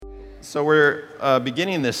So we're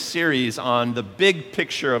beginning this series on the big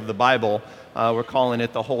picture of the Bible. We're calling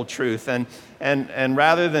it The Whole Truth. And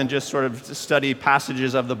rather than just sort of study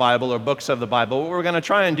passages of the Bible or books of the Bible, what we're going to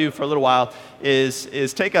try and do for a little while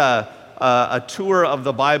is take a tour of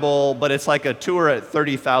the Bible, but it's like a tour at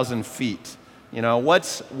 30,000 feet. You know,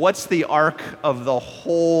 what's the arc of the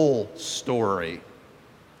whole story?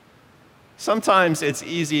 Sometimes it's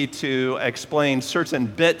easy to explain certain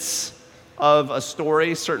bits of a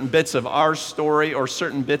story, certain bits of our story, or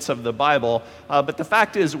certain bits of the Bible. But the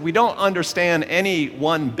fact is, we don't understand any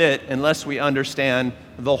one bit unless we understand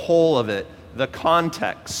the whole of it, the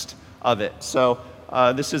context of it. So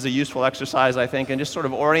this is a useful exercise, I think, in just sort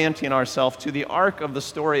of orienting ourselves to the arc of the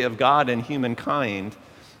story of God and humankind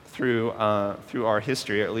through our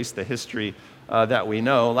history, or at least the history that we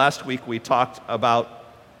know. Last week we talked about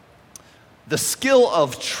the skill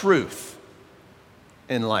of truth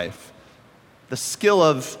in life. The skill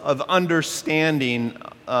of understanding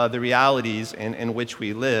the realities in which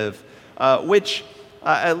we live, which,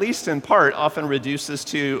 at least in part, often reduces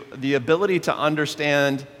to the ability to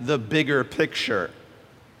understand the bigger picture.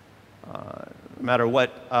 No matter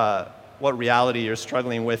what reality you're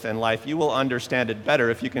struggling with in life, you will understand it better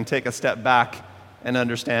if you can take a step back and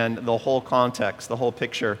understand the whole context, the whole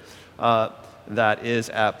picture that is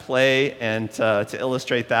at play. And to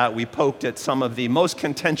illustrate that, we poked at some of the most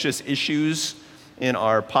contentious issues in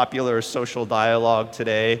our popular social dialogue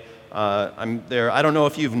today. I don't know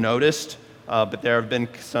if you've noticed, but there have been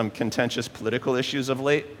some contentious political issues of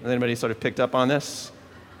late. Has anybody sort of picked up on this?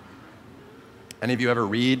 Any of you ever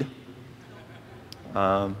read?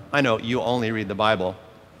 I know you only read the Bible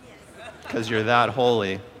because you're that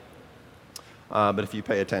holy. But if you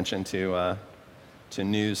pay attention to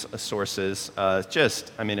news sources, it's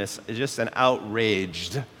just an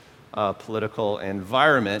outraged political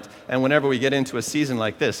environment. And whenever we get into a season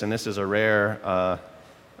like this, and this is has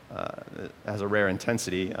a rare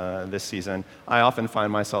intensity this season, I often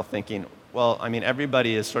find myself thinking, well,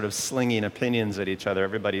 everybody is sort of slinging opinions at each other.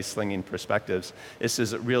 Everybody's slinging perspectives. This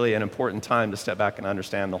is really an important time to step back and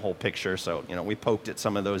understand the whole picture. So, we poked at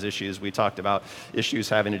some of those issues. We talked about issues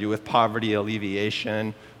having to do with poverty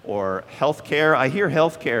alleviation or healthcare. I hear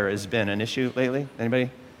healthcare has been an issue lately. Anybody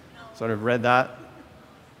sort of read that?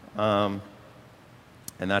 And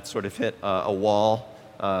that sort of hit a wall,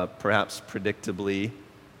 perhaps predictably.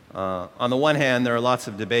 On the one hand, there are lots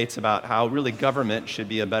of debates about how really government should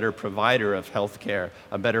be a better provider of health care,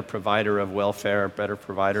 a better provider of welfare, a better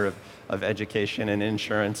provider of education and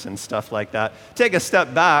insurance and stuff like that. Take a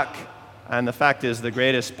step back, and the fact is the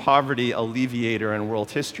greatest poverty alleviator in world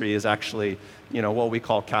history is actually what we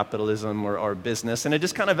call capitalism or business. And it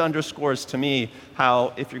just kind of underscores to me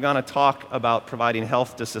how if you're going to talk about providing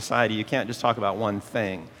health to society, you can't just talk about one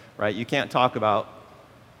thing, right? You can't talk about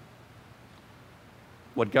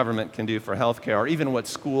what government can do for healthcare or even what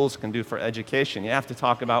schools can do for education. You have to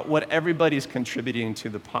talk about what everybody's contributing to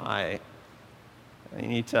the pie. You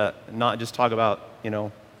need to not just talk about,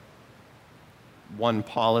 one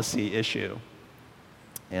policy issue.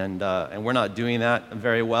 And we're not doing that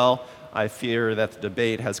very well. I fear that the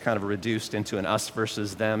debate has kind of reduced into an us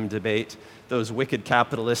versus them debate. Those wicked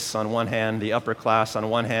capitalists on one hand, the upper class on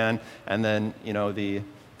one hand, and then,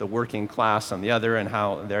 the working class on the other, and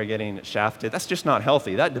how they're getting shafted. That's just not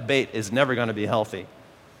healthy. That debate is never going to be healthy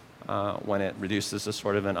when it reduces to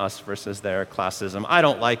sort of an us versus their classism. I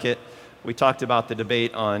don't like it. We talked about the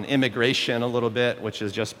debate on immigration a little bit, which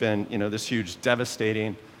has just been, this huge,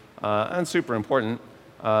 devastating, and super important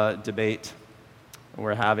debate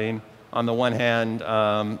we're having. On the one hand,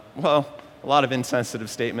 a lot of insensitive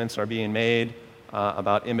statements are being made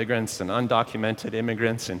about immigrants and undocumented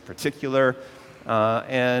immigrants in particular.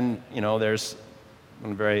 And there's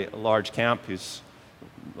a very large camp who's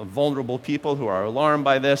vulnerable people who are alarmed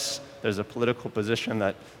by this. There's a political position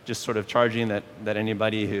that just sort of charging that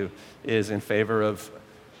anybody who is in favor of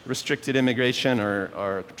restricted immigration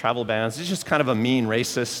or travel bans is just kind of a mean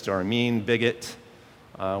racist or a mean bigot,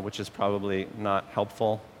 which is probably not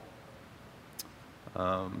helpful.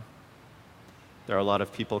 There are a lot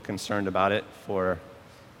of people concerned about it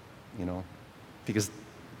because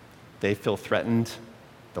they feel threatened,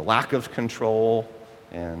 the lack of control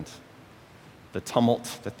and the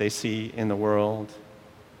tumult that they see in the world.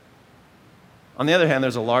 On the other hand,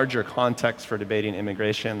 there's a larger context for debating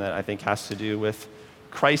immigration that I think has to do with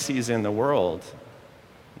crises in the world.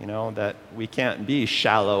 That we can't be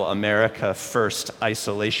shallow America first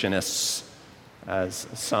isolationists, as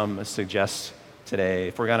some suggest today.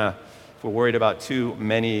 If we're worried about too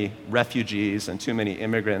many refugees and too many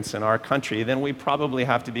immigrants in our country, then we probably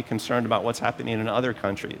have to be concerned about what's happening in other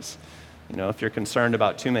countries. If you're concerned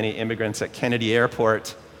about too many immigrants at Kennedy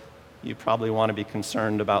Airport, you probably want to be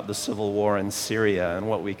concerned about the civil war in Syria and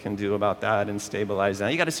what we can do about that and stabilize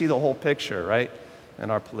that. You got to see the whole picture, right?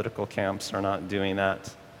 And our political camps are not doing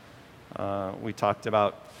that. We talked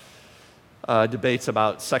about debates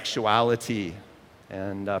about sexuality,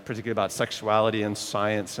 and particularly about sexuality and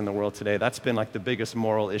science in the world today. That's been like the biggest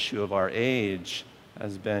moral issue of our age,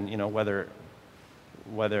 has been, whether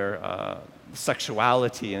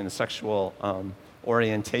sexuality and sexual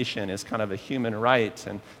orientation is kind of a human right,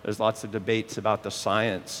 and there's lots of debates about the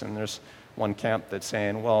science, and there's one camp that's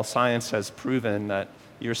saying, well, science has proven that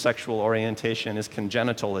your sexual orientation is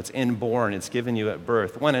congenital, it's inborn, it's given you at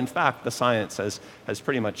birth, when in fact the science has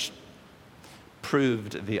pretty much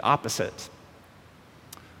proved the opposite.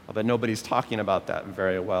 But nobody's talking about that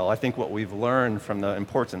very well. I think what we've learned from the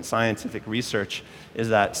important scientific research is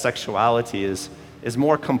that sexuality is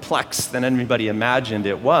more complex than anybody imagined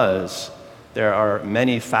it was. There are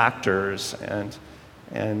many factors,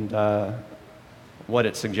 and what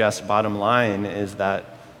it suggests, bottom line, is that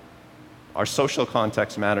our social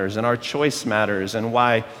context matters and our choice matters, and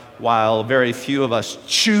while very few of us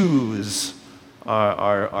choose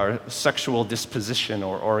our sexual disposition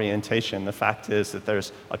or orientation, the fact is that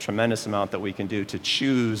there's a tremendous amount that we can do to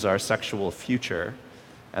choose our sexual future,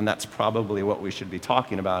 and that's probably what we should be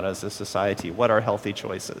talking about as a society. What are healthy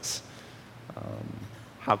choices?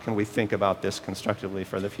 How can we think about this constructively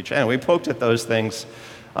for the future? And we poked at those things,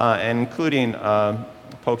 including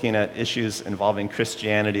poking at issues involving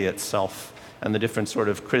Christianity itself and the different sort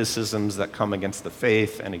of criticisms that come against the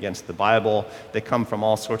faith and against the Bible. They come from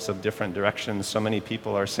all sorts of different directions. So many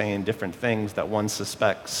people are saying different things that one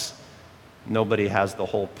suspects nobody has the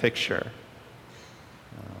whole picture.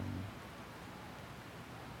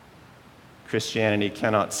 Christianity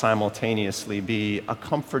cannot simultaneously be a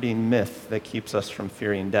comforting myth that keeps us from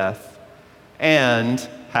fearing death and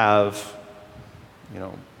have,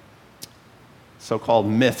 so-called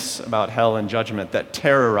myths about hell and judgment that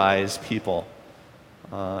terrorize people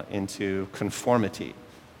into conformity.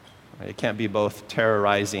 Right? It can't be both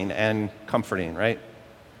terrorizing and comforting, right?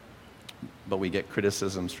 But we get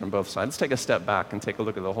criticisms from both sides. Let's take a step back and take a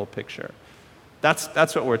look at the whole picture.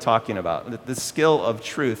 That's what we're talking about. The skill of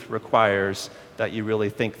truth requires that you really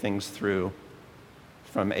think things through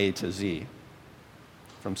from A to Z,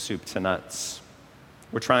 from soup to nuts.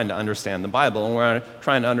 We're trying to understand the Bible, and we're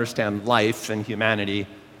trying to understand life and humanity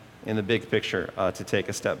in the big picture. To take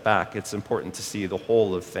a step back, it's important to see the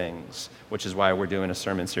whole of things, which is why we're doing a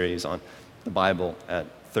sermon series on the Bible at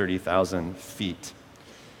 30,000 feet.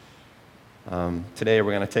 Today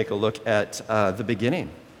we're going to take a look at the beginning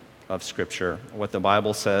of Scripture, what the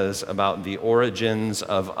Bible says about the origins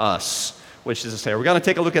of us, which is to say, we're going to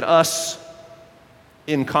take a look at us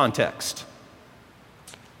in context.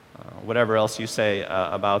 Whatever else you say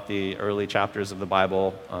about the early chapters of the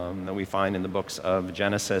Bible that we find in the books of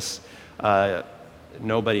Genesis,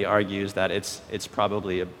 nobody argues that it's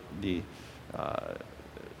probably the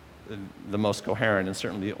most coherent and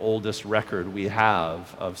certainly the oldest record we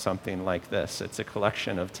have of something like this. It's a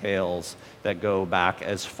collection of tales that go back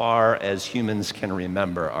as far as humans can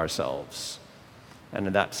remember ourselves. And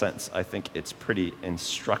in that sense, I think it's pretty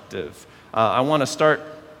instructive. I want to start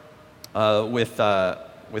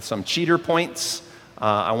with some cheater points.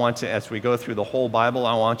 I want to, as we go through the whole Bible,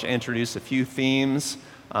 I want to introduce a few themes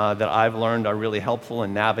that I've learned are really helpful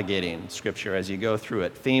in navigating Scripture as you go through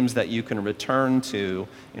it. Themes that you can return to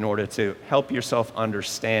in order to help yourself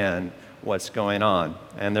understand what's going on.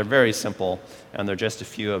 And they're very simple, and they're just a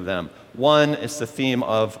few of them. One is the theme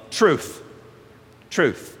of truth.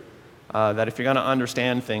 Truth. That if you're going to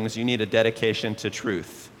understand things, you need a dedication to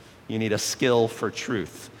truth. You need a skill for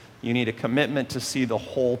truth. You need a commitment to see the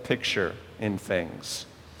whole picture in things.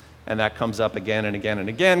 And that comes up again and again and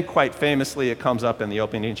again. Quite famously, it comes up in the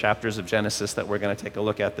opening chapters of Genesis that we're going to take a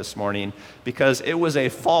look at this morning, because it was a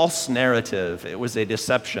false narrative. It was a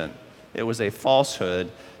deception. It was a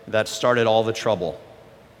falsehood that started all the trouble,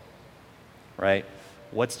 right?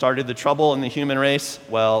 What started the trouble in the human race?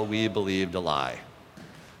 Well, we believed a lie.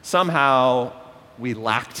 Somehow, we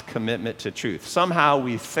lacked commitment to truth. Somehow,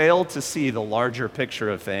 we failed to see the larger picture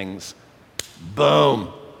of things.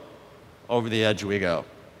 Boom! Over the edge we go.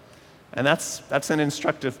 And that's an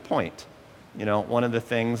instructive point. One of the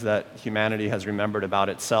things that humanity has remembered about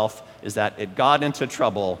itself is that it got into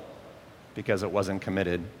trouble because it wasn't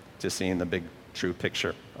committed to seeing the big, true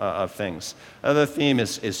picture of things. Another theme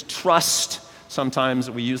is trust.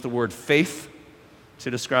 Sometimes we use the word faith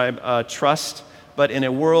to describe trust, but in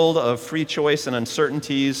a world of free choice and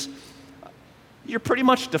uncertainties, you're pretty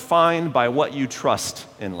much defined by what you trust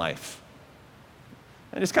in life.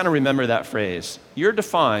 And just kind of remember that phrase. You're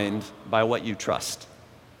defined by what you trust.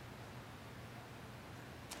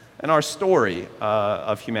 And our story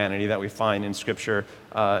of humanity that we find in Scripture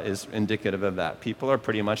is indicative of that. People are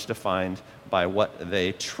pretty much defined by what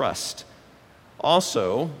they trust.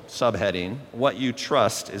 Also, subheading, what you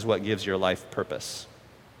trust is what gives your life purpose.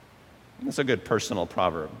 That's a good personal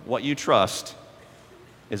proverb. What you trust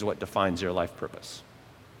is what defines your life purpose.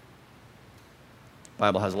 The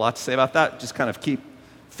Bible has a lot to say about that. Just kind of keep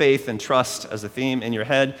faith and trust as a theme in your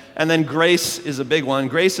head. And then grace is a big one.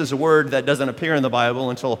 Grace is a word that doesn't appear in the Bible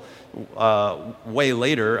until way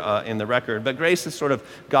later in the record. But grace is sort of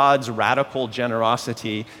God's radical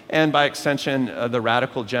generosity, and by extension, the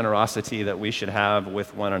radical generosity that we should have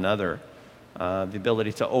with one another. The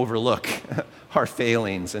ability to overlook our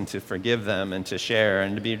failings and to forgive them and to share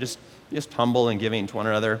and to be just humble and giving to one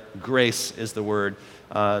another. Grace is the word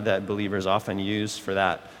that believers often use for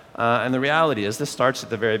that. And the reality is, this starts at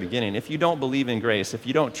the very beginning. If you don't believe in grace, if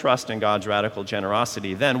you don't trust in God's radical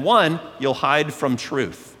generosity, then one, you'll hide from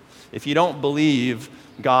truth. If you don't believe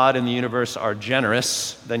God and the universe are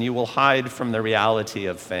generous, then you will hide from the reality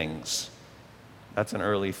of things. That's an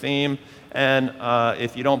early theme. And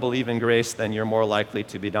if you don't believe in grace, then you're more likely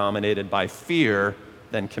to be dominated by fear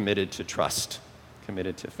than committed to trust,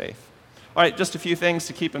 committed to faith. All right, just a few things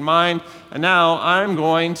to keep in mind. And now I'm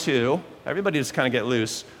going to, everybody just kind of get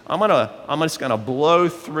loose. I'm just going to blow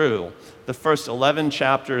through the first 11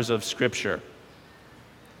 chapters of Scripture.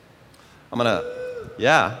 I'm going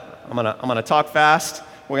to talk fast.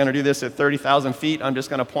 We're going to do this at 30,000 feet. I'm just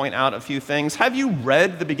going to point out a few things. Have you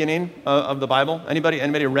read the beginning of the Bible? Anybody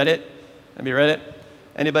read it? Have you read it?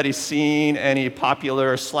 Anybody seen any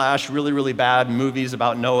popular / really, really bad movies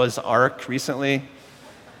about Noah's Ark recently?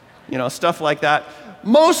 You know, stuff like that.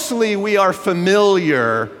 Mostly we are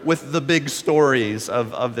familiar with the big stories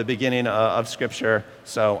of the beginning of Scripture,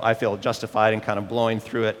 so I feel justified in kind of blowing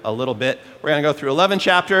through it a little bit. We're going to go through 11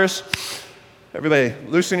 chapters. Everybody,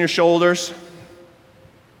 loosen your shoulders.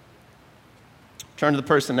 Turn to the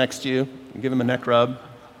person next to you and give them a neck rub.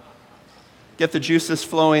 Get the juices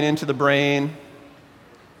flowing into the brain.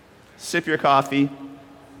 Sip your coffee.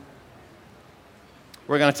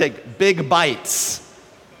 We're going to take big bites.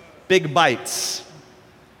 Big bites.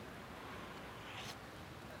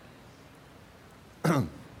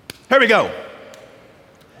 Here we go.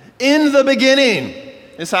 In the beginning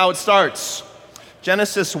is how it starts.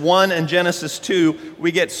 Genesis 1 and Genesis 2,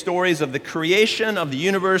 we get stories of the creation of the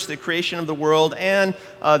universe, the creation of the world, and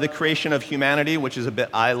the creation of humanity, which is a bit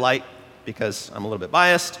I like because I'm a little bit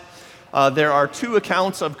biased. There are two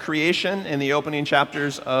accounts of creation in the opening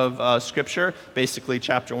chapters of Scripture, basically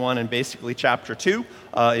chapter 1 and basically chapter 2.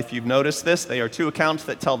 If you've noticed this, they are two accounts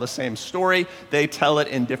that tell the same story. They tell it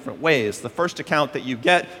in different ways. The first account that you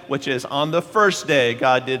get, which is on the first day,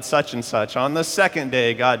 God did such and such. On the second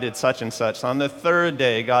day, God did such and such. On the third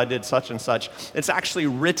day, God did such and such. It's actually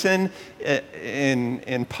written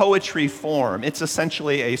in poetry form. It's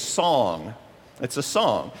essentially a song. It's a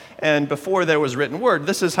song. And before there was written word,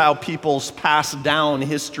 this is how peoples passed down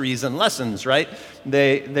histories and lessons, right?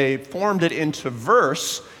 They formed it into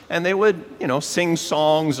verse, and they would, sing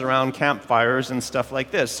songs around campfires and stuff like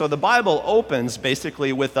this. So the Bible opens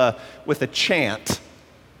basically with a chant.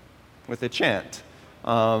 With a chant.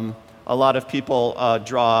 A lot of people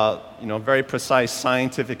draw, very precise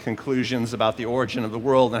scientific conclusions about the origin of the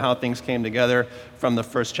world and how things came together from the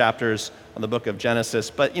first chapters of the book of Genesis.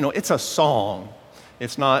 But, it's a song.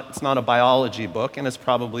 It's not a biology book, and it's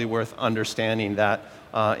probably worth understanding that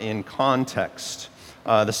in context.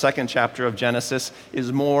 The second chapter of Genesis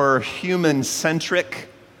is more human-centric.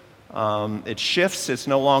 It shifts. It's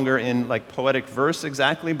no longer in poetic verse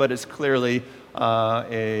exactly, but it's clearly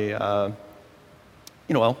a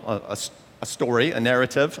story, a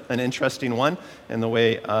narrative, an interesting one in the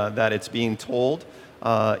way that it's being told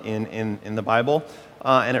in the Bible.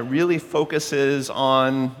 And it really focuses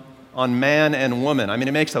on man and woman. I mean,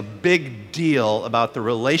 it makes a big deal about the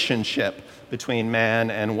relationship between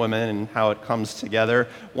man and woman and how it comes together.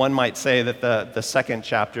 One might say that the second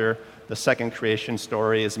chapter, the second creation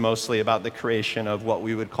story, is mostly about the creation of what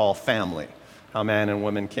we would call family, how man and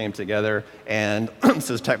woman came together and, this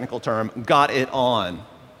is a technical term, got it on,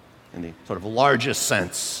 in the sort of largest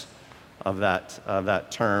sense of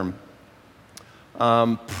that term.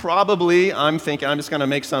 Probably, I'm thinking, I'm just going to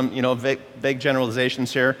make some, vague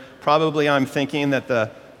generalizations here. Probably, I'm thinking that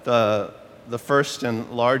the first and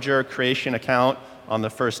larger creation account on the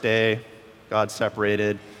first day, God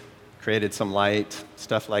separated, created some light,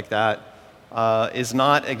 stuff like that, is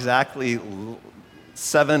not exactly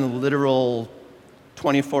 7 literal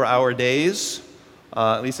 24-hour days,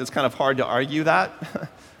 At least it's kind of hard to argue that,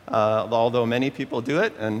 although many people do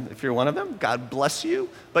it. And if you're one of them, God bless you.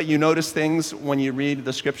 But you notice things when you read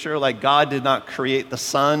the scripture, like God did not create the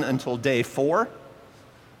sun until day 4.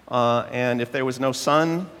 And if there was no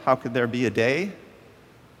sun, how could there be a day?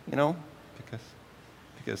 You know,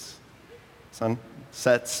 because sun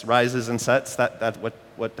sets, rises and sets. That's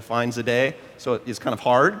what defines a day. So it's kind of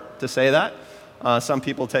hard to say that. Some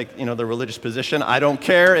people take, the religious position. I don't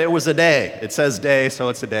care. It was a day. It says day, so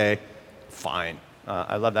it's a day. Fine.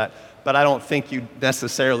 I love that. But I don't think you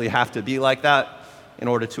necessarily have to be like that in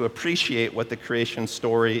order to appreciate what the creation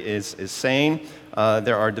story is saying.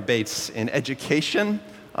 There are debates in education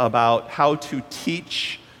about how to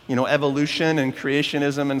teach, evolution and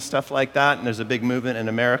creationism and stuff like that. And there's a big movement in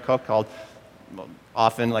America called,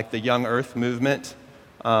 often like the Young Earth movement.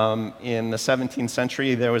 In the 17th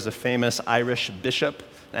century, there was a famous Irish bishop,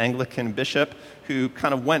 an Anglican bishop, who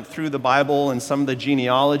kind of went through the Bible and some of the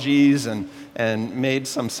genealogies and made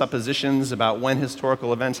some suppositions about when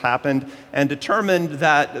historical events happened and determined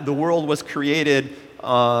that the world was created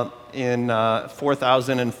in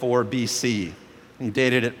 4004 BC. He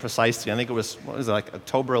dated it precisely. I think it was,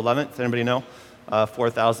 October 11th? Anybody know?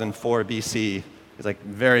 4004 BC. It's like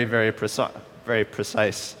very, very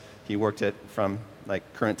precise. He worked it from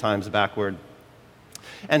current times backward.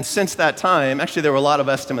 And since that time, actually there were a lot of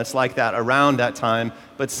estimates like that around that time,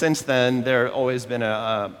 but since then there's always been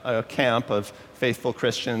a camp of faithful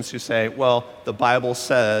Christians who say, well, the Bible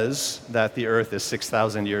says that the earth is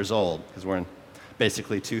 6,000 years old, because we're in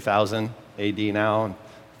basically 2000 AD now, and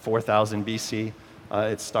 4000 BC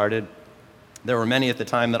it started. There were many at the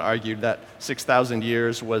time that argued that 6,000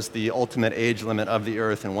 years was the ultimate age limit of the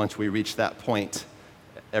earth, and once we reached that point,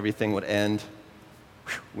 everything would end.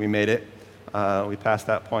 We made it. We passed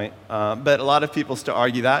that point. But a lot of people still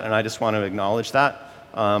argue that, and I just want to acknowledge that.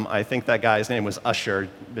 I think that guy's name was Ussher,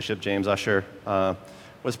 Bishop James Ussher,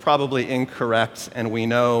 was probably incorrect, and we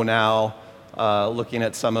know now, looking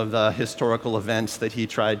at some of the historical events that he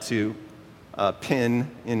tried to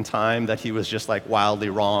pin in time, that he was just wildly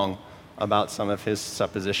wrong about some of his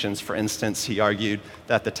suppositions. For instance, he argued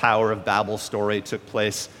that the Tower of Babel story took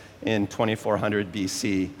place in 2400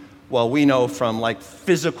 BC. Well, we know from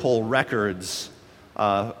physical records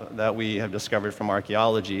that we have discovered from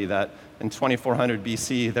archaeology that in 2400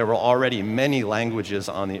 BC there were already many languages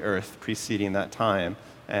on the earth preceding that time,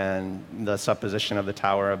 and the supposition of the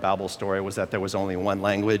Tower of Babel story was that there was only one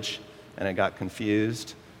language, and it got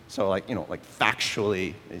confused. So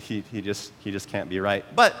factually, he just can't be right.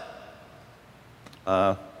 But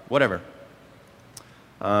whatever.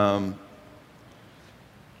 I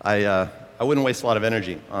wouldn't waste a lot of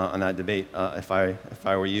energy on that debate if I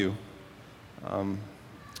were you.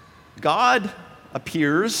 God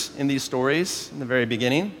appears in these stories in the very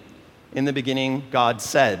beginning. In the beginning, God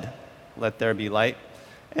said, "Let there be light."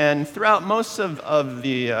 And throughout most of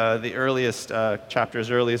the earliest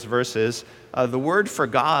chapters, earliest verses, the word for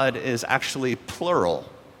God is actually plural,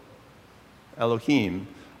 Elohim,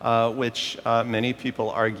 which many people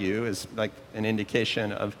argue is an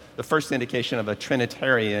indication of the first indication of a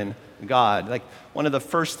Trinitarian God. One of the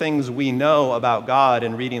first things we know about God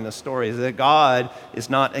in reading the story is that God is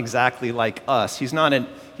not exactly like us. He's not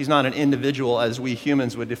an individual as we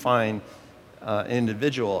humans would define an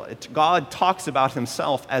individual. God talks about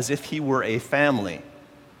himself as if he were a family.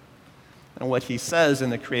 And what he says in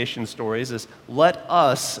the creation stories is, let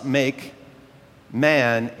us make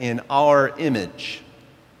man in our image.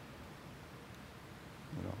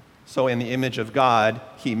 So in the image of God,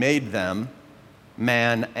 he made them,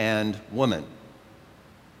 man and woman.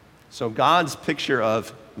 So God's picture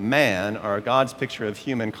of man, or God's picture of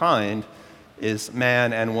humankind, is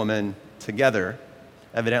man and woman together.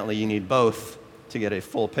 Evidently, you need both to get a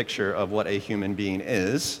full picture of what a human being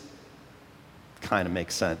is. Kind of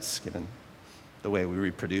makes sense, given the way we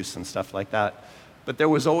reproduce and stuff like that. But there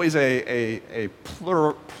was always a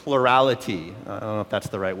plurality, I don't know if that's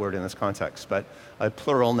the right word in this context, but a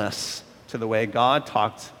pluralness to the way God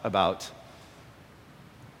talked about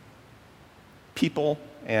people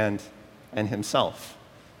and himself.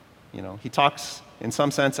 He talks in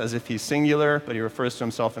some sense as if he's singular, but he refers to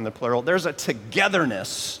himself in the plural. There's a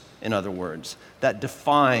togetherness, in other words, that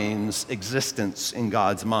defines existence in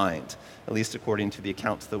God's mind, at least according to the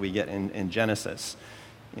accounts that we get in Genesis.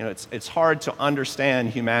 It's hard to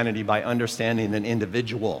understand humanity by understanding an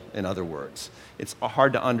individual, in other words. It's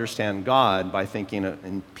hard to understand God by thinking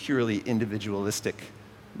in purely individualistic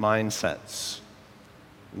mindsets.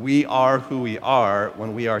 We are who we are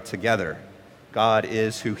when we are together. God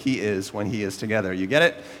is who he is when he is together. You get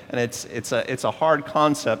it? And it's a hard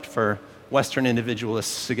concept for Western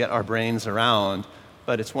individualists to get our brains around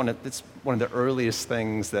but it's one of the earliest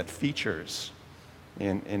things that features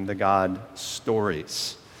in the God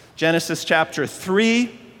stories. Genesis chapter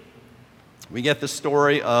 3, we get the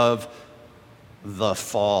story of the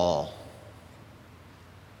fall.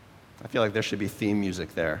 I feel like there should be theme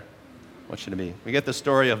music there. What should it be? We get the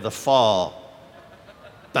story of the fall.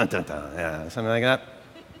 Dun, dun, dun. Yeah, something like that.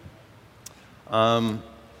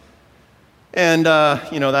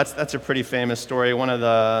 That's a pretty famous story. One of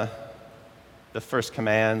the first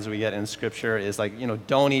commands we get in Scripture is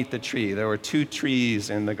don't eat the tree. There were 2 trees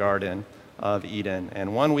in the Garden of Eden,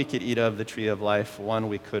 and one we could eat of, the tree of life, one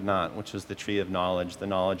we could not, which was the tree of knowledge, the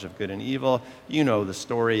knowledge of good and evil. You know the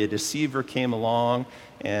story. A deceiver came along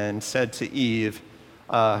and said to Eve,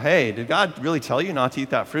 hey, did God really tell you not to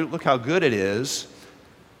eat that fruit? Look how good it is.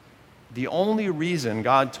 The only reason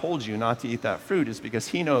God told you not to eat that fruit is because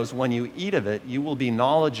he knows when you eat of it, you will be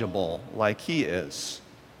knowledgeable like he is.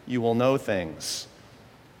 You will know things.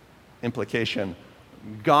 Implication,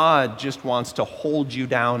 God just wants to hold you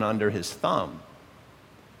down under his thumb.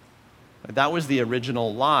 That was the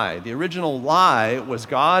original lie. The original lie was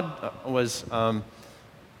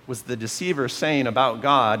was the deceiver saying about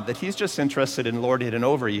God that he's just interested in lording it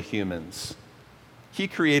over you humans. He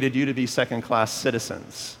created you to be second-class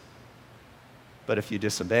citizens. But if you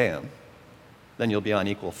disobey him, then you'll be on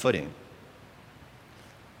equal footing.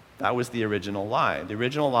 That was the original lie. The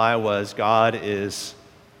original lie was God is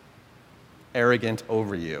arrogant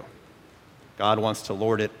over you. God wants to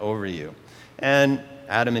lord it over you. And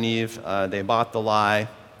Adam and Eve, they bought the lie,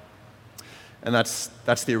 and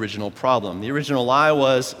that's the original problem. The original lie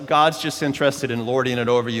was God's just interested in lording it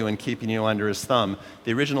over you and keeping you under his thumb.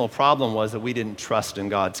 The original problem was that we didn't trust in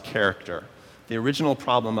God's character. The original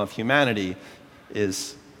problem of humanity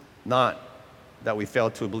is not that we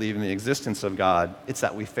failed to believe in the existence of God, it's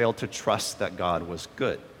that we failed to trust that God was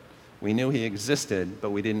good. We knew he existed, but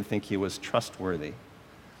we didn't think he was trustworthy.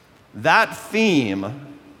 That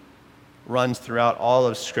theme runs throughout all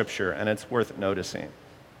of Scripture, and it's worth noticing.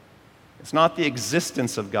 It's not the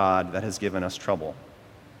existence of God that has given us trouble.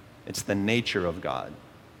 It's the nature of God,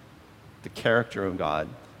 the character of God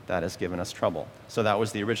that has given us trouble. So that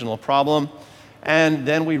was the original problem. And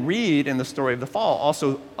then we read in the story of the fall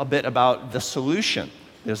also a bit about the solution.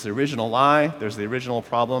 There's the original lie, there's the original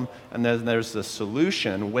problem, and then there's the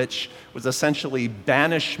solution, which was essentially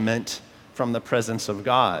banishment from the presence of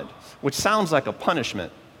God, which sounds like a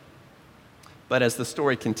punishment. But as the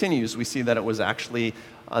story continues, we see that it was actually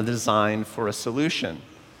designed for a solution.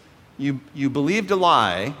 You believed a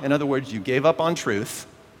lie. In other words, you gave up on truth.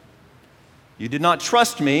 You did not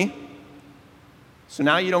trust me. So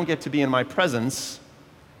now you don't get to be in my presence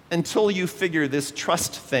until you figure this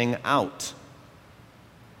trust thing out.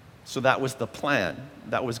 So that was the plan.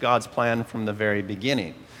 That was God's plan from the very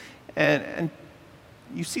beginning. And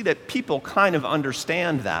you see that people kind of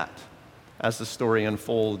understand that as the story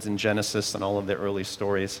unfolds in Genesis and all of the early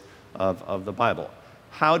stories of the Bible.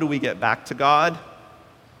 How do we get back to God?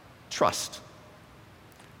 Trust.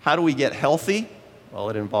 How do we get healthy? Well,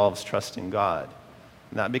 it involves trusting God.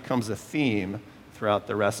 And that becomes a theme throughout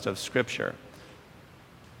the rest of Scripture.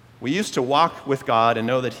 We used to walk with God and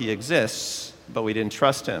know that he exists, but we didn't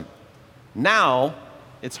trust him. Now,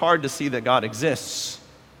 it's hard to see that God exists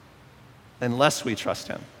unless we trust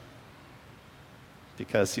him,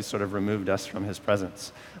 because he sort of removed us from his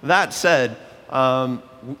presence. That said,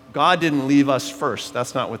 God didn't leave us first.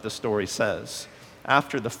 That's not what the story says.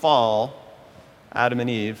 After the fall, Adam and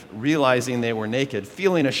Eve, realizing they were naked,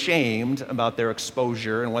 feeling ashamed about their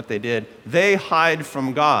exposure and what they did, they hide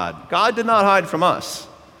from God. God did not hide from us.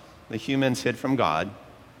 The humans hid from God.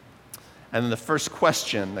 And then the first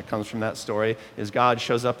question that comes from that story is God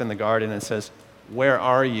shows up in the garden and says, "Where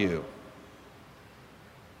are you?"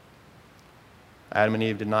 Adam and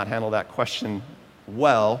Eve did not handle that question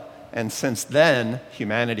well, and since then,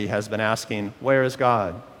 humanity has been asking, "Where is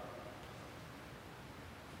God?"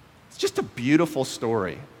 It's just a beautiful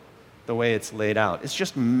story, the way it's laid out. It's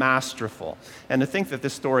just masterful. And to think that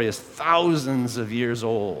this story is thousands of years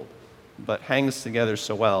old, but hangs together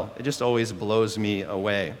so well, it just always blows me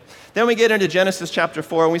away. Then we get into Genesis chapter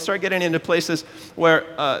 4, and we start getting into places where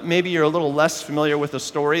maybe you're a little less familiar with the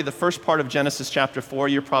story. The first part of Genesis chapter 4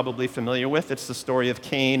 you're probably familiar with. It's the story of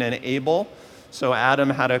Cain and Abel. So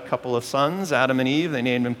Adam had a couple of sons, Adam and Eve. They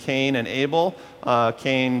named them Cain and Abel.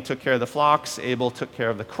 Cain took care of the flocks. Abel took care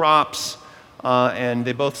of the crops. And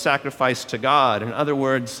they both sacrificed to God. In other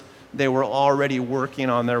words, they were already working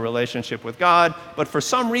on their relationship with God. But for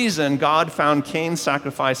some reason, God found Cain's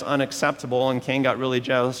sacrifice unacceptable, and Cain got really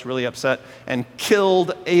jealous, really upset, and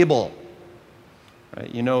killed Abel. Right?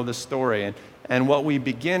 You know the story. And what we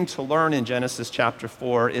begin to learn in Genesis chapter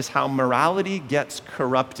 4 is how morality gets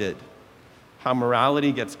corrupted. How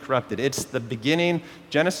morality gets corrupted. It's the beginning.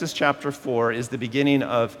 Genesis chapter 4 is the beginning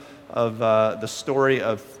of the story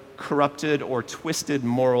of corrupted or twisted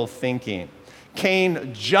moral thinking.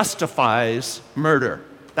 Cain justifies murder.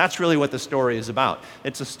 That's really what the story is about.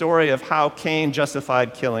 It's a story of how Cain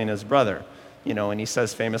justified killing his brother. And he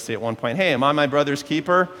says famously at one point, hey, am I my brother's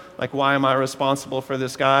keeper? Like, why am I responsible for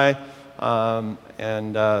this guy? And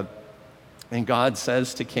God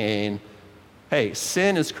says to Cain, hey,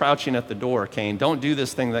 sin is crouching at the door, Cain. Don't do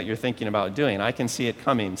this thing that you're thinking about doing. I can see it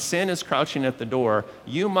coming. Sin is crouching at the door.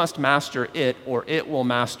 You must master it, or it will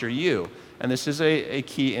master you. And this is a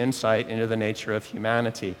key insight into the nature of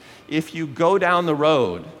humanity. If you go down the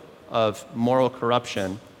road of moral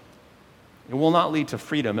corruption, it will not lead to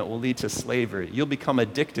freedom. It will lead to slavery. You'll become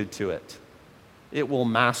addicted to it. It will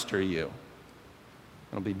master you.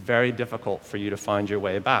 It'll be very difficult for you to find your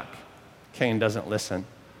way back. Cain doesn't listen.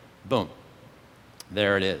 Boom.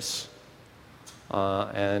 There it is.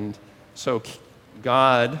 And so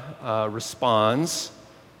God responds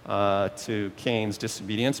to Cain's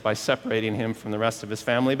disobedience by separating him from the rest of his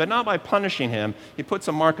family, but not by punishing him. He puts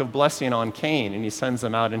a mark of blessing on Cain, and he sends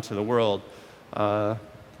him out into the world where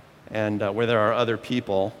there are other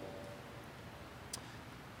people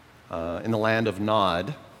in the land of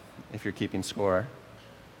Nod, if you're keeping score.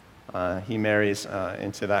 He marries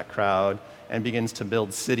into that crowd and begins to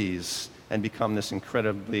build cities and become this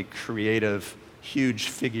incredibly creative, huge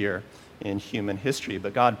figure in human history.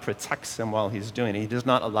 But God protects him while he's doing it. He does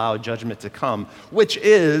not allow judgment to come, which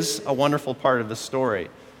is a wonderful part of the story.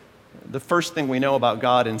 The first thing we know about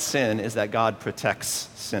God and sin is that God protects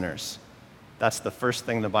sinners. That's the first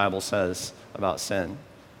thing the Bible says about sin.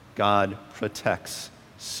 God protects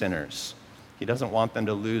sinners. He doesn't want them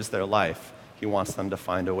to lose their life. He wants them to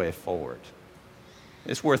find a way forward.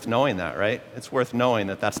 It's worth knowing that, right? It's worth knowing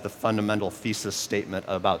that that's the fundamental thesis statement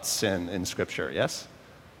about sin in Scripture, yes?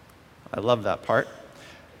 I love that part.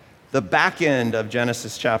 The back end of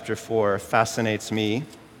Genesis chapter 4 fascinates me.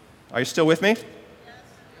 Are you still with me?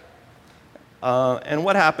 Yes. And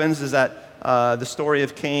what happens is that the story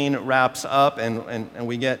of Cain wraps up, and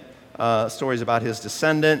we get stories about his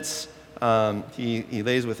descendants. He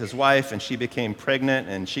lays with his wife, and she became pregnant,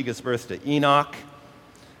 and she gives birth to Enoch.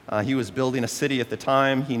 He was building a city at the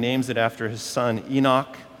time. He names it after his son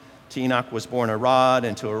Enoch. To Enoch was born Arad,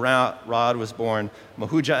 and to Arad was born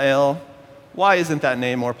Mehujael. Why isn't that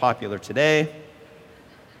name more popular today?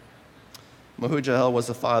 Mehujael was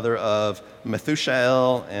the father of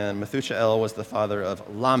Methushael, and Methushael was the father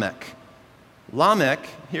of Lamech. Lamech,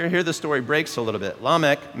 here the story breaks a little bit.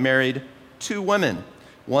 Lamech married two women,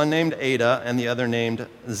 one named Ada and the other named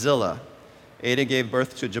Zillah. Ada gave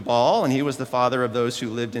birth to Jabal, and he was the father of those who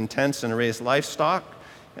lived in tents and raised livestock,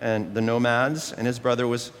 and the nomads, and his brother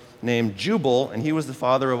was named Jubal, and he was the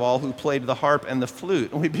father of all who played the harp and the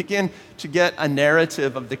flute. And we begin to get a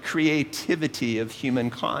narrative of the creativity of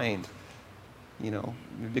humankind. We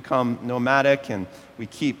become nomadic, and we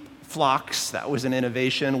keep flocks. That was an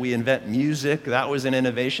innovation. We invent music. That was an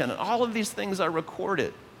innovation. And all of these things are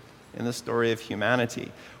recorded in the story of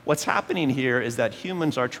humanity. What's happening here is that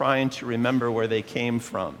humans are trying to remember where they came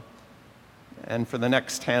from. And for the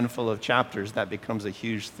next handful of chapters, that becomes a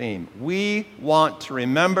huge theme. We want to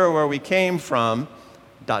remember where we came from, ...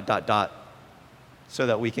 so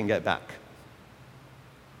that we can get back.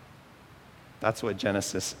 That's what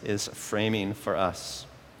Genesis is framing for us.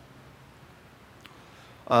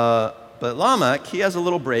 But Lamech, he has a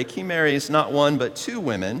little break. He marries not one, but two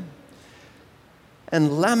women.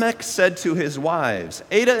 And Lamech said to his wives,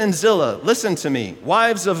 Ada and Zillah, listen to me.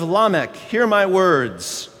 Wives of Lamech, hear my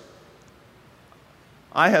words.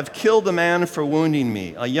 I have killed a man for wounding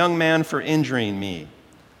me, a young man for injuring me.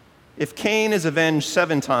 If Cain is avenged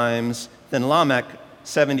 7 times, then Lamech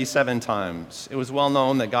 77 times. It was well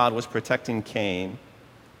known that God was protecting Cain.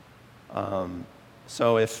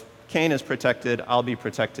 So if Cain is protected, I'll be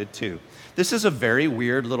protected too. This is a very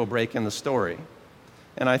weird little break in the story.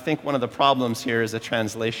 And I think one of the problems here is a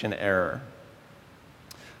translation error.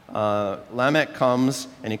 Lamech comes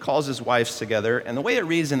and he calls his wives together, and the way it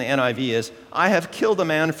reads in the NIV is, I have killed a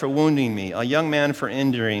man for wounding me, a young man for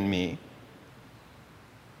injuring me.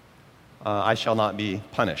 I shall not be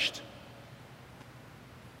punished.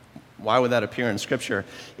 Why would that appear in Scripture?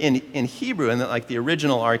 In Hebrew, in the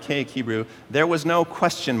original archaic Hebrew, there was no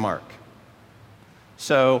question mark.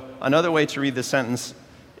 So another way to read the sentence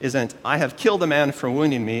isn't, I have killed a man for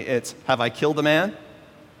wounding me. It's, have I killed a man?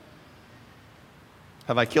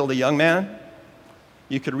 Have I killed a young man?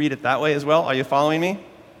 You could read it that way as well. Are you following me?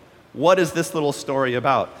 What is this little story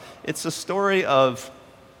about? It's a story of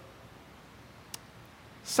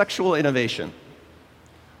sexual innovation.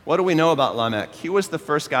 What do we know about Lamech? He was the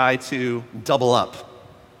first guy to double up.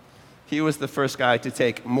 He was the first guy to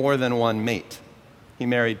take more than one mate. He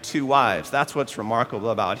married 2 wives. That's what's remarkable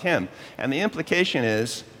about him. And the implication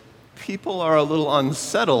is people are a little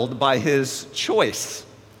unsettled by his choice.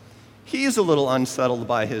 He's a little unsettled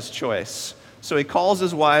by his choice. So he calls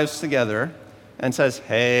his wives together and says,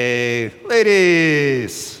 "Hey,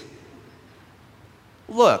 ladies,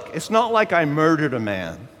 look, it's not like I murdered a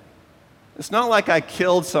man. It's not like I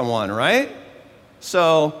killed someone, right?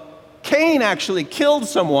 So Cain actually killed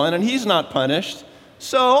someone and he's not punished.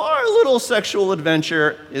 So our little sexual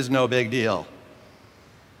adventure is no big deal."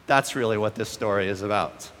 That's really what this story is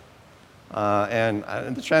about. And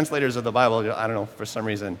the translators of the Bible, I don't know, for some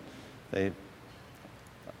reason, they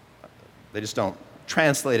just don't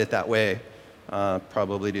translate it that way,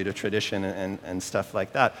 probably due to tradition and stuff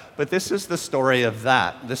like that. But this is the story of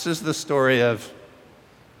that. This is the story of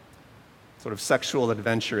sort of sexual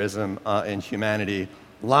adventurism in humanity.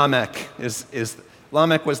 Lamech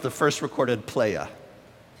was the first recorded playa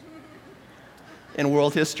in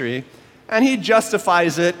world history, and he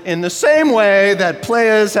justifies it in the same way that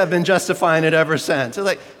playas have been justifying it ever since. It's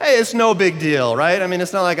like, hey, it's no big deal, right? I mean,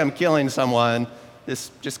 it's not like I'm killing someone.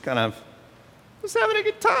 It's just kind of, just having a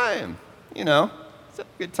good time, you know? It's a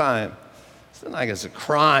good time. It's not like it's a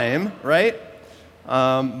crime, right?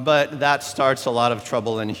 But that starts a lot of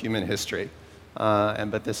trouble in human history.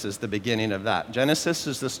 But this is the beginning of that. Genesis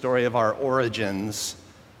is the story of our origins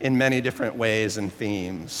in many different ways and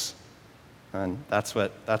themes. And that's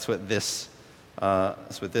what this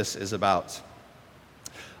is about.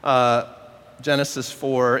 Genesis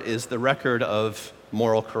 4 is the record of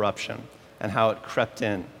moral corruption and how it crept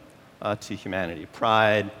in to humanity.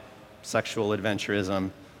 Pride, sexual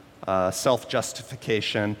adventurism,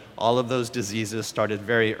 self-justification, all of those diseases started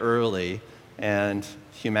very early, and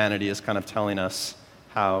humanity is kind of telling us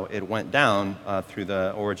how it went down through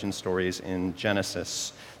the origin stories in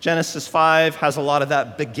Genesis. Genesis 5 has a lot of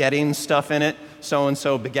that begetting stuff in it.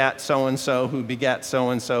 So-and-so begat so-and-so, who begat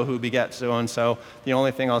so-and-so, who begat so-and-so. The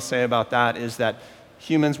only thing I'll say about that is that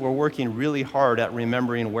humans were working really hard at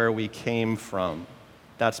remembering where we came from.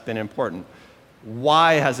 That's been important.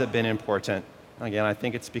 Why has it been important? Again, I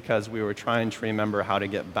think it's because we were trying to remember how to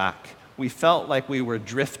get back. We felt like we were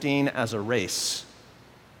drifting as a race.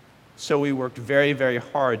 So we worked very, very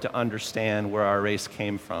hard to understand where our race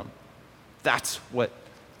came from. That's what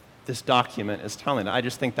this document is telling. I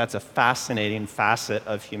just think that's a fascinating facet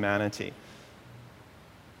of humanity.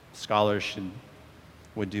 Scholars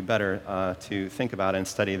would do better to think about and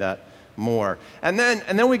study that more. And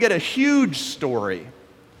then we get a huge story.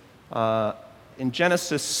 In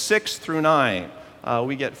Genesis 6 through 9,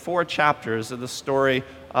 we get 4 chapters of the story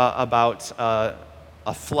about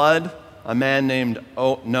a flood, a man named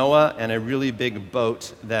Noah, and a really big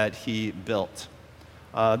boat that he built.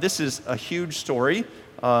 This is a huge story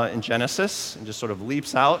in Genesis, and just sort of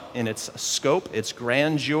leaps out in its scope, its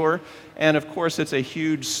grandeur, and of course it's a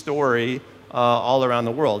huge story all around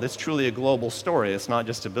the world. It's truly a global story. It's not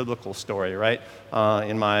just a biblical story, right?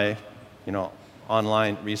 In my,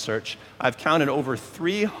 online research, I've counted over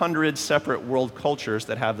 300 separate world cultures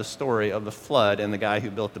that have the story of the flood and the guy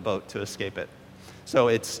who built the boat to escape it. So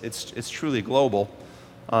it's truly global.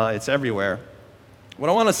 It's everywhere.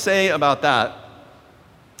 What I want to say about that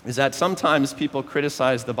is that sometimes people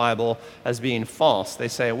criticize the Bible as being false. They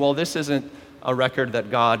say, well, this isn't a record that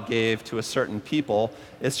God gave to a certain people.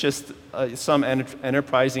 It's just some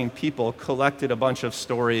enterprising people collected a bunch of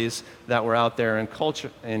stories that were out there in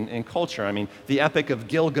culture. I mean, the Epic of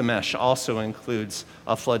Gilgamesh also includes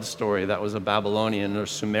a flood story that was a Babylonian or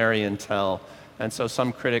Sumerian tale. And so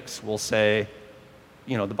some critics will say,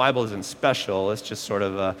 the Bible isn't special. It's just sort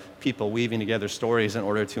of people weaving together stories in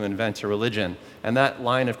order to invent a religion. And that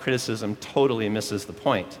line of criticism totally misses the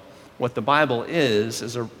point. What the Bible is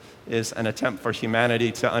an attempt for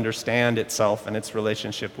humanity to understand itself and its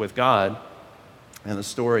relationship with God, and the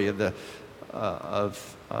story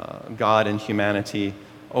of God and humanity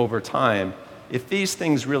over time. If these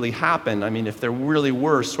things really happened, if there really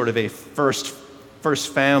were sort of a first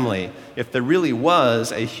family, if there really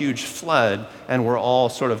was a huge flood and we're all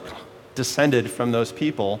sort of descended from those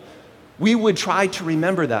people, we would try to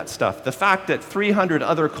remember that stuff. The fact that 300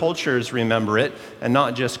 other cultures remember it, and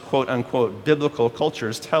not just quote-unquote biblical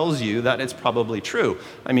cultures, tells you that it's probably true.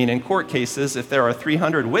 In court cases, if there are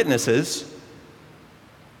 300 witnesses,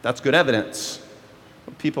 that's good evidence.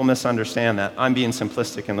 People misunderstand that. I'm being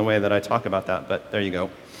simplistic in the way that I talk about that, but there you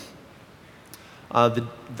go.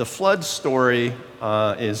 The flood story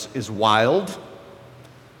is wild.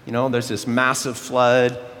 You know, there's this massive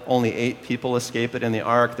flood. Only 8 people escape it in the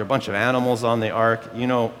ark. There are a bunch of animals on the ark. You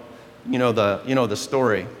know the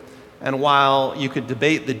story. And while you could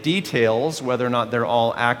debate the details, whether or not they're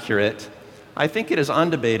all accurate, I think it is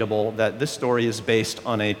undebatable that this story is based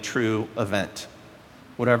on a true event.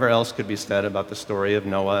 Whatever else could be said about the story of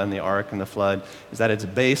Noah and the ark and the flood is that it's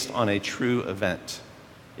based on a true event.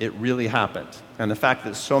 It really happened. And the fact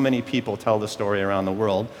that so many people tell the story around the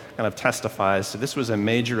world kind of testifies to this was a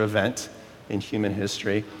major event in human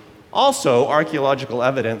history. Also, archaeological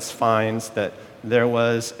evidence finds that there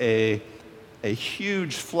was a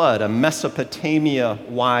huge flood, a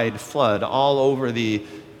Mesopotamia-wide flood all over the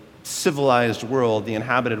civilized world, the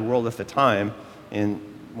inhabited world at the time, in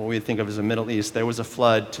what we think of as the Middle East. There was a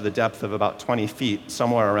flood to the depth of about 20 feet,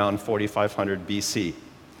 somewhere around 4500 BC,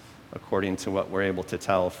 according to what we're able to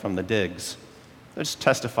tell from the digs. This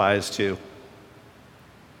testifies to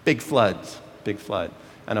big floods, big flood.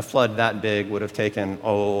 And a flood that big would have taken,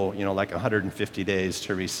 like 150 days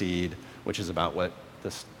to recede, which is about what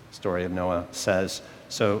this story of Noah says.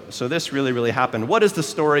 So this really, really happened. What is the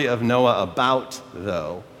story of Noah about,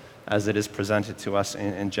 though, as it is presented to us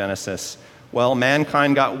in Genesis? Well,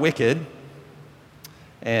 mankind got wicked,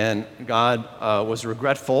 and God was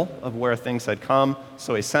regretful of where things had come,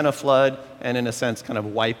 so he sent a flood and, in a sense, kind of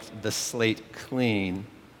wiped the slate clean.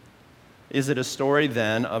 Is it a story,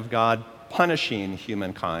 then, of God punishing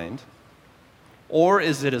humankind, or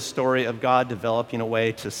is it a story of God developing a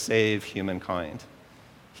way to save humankind?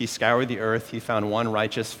 He scoured the earth, he found one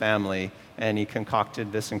righteous family, and he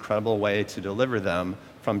concocted this incredible way to deliver them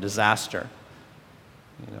from disaster.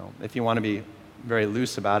 You know, if you want to be very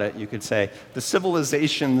loose about it, you could say the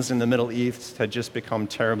civilizations in the Middle East had just become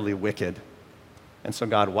terribly wicked, and so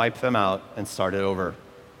God wiped them out and started over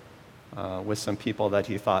with some people that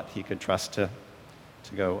he thought he could trust to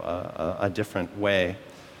go a different way.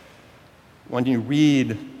 When you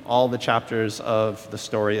read all the chapters of the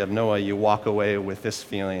story of Noah, you walk away with this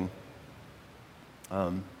feeling.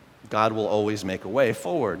 God will always make a way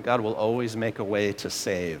forward. God will always make a way to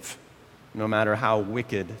save, no matter how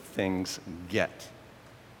wicked things get.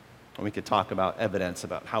 And we could talk about evidence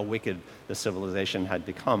about how wicked the civilization had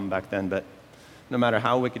become back then, but no matter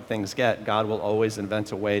how wicked things get, God will always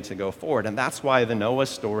invent a way to go forward. And that's why the Noah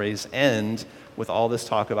stories end with all this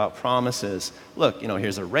talk about promises. Look,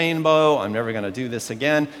 here's a rainbow. I'm never going to do this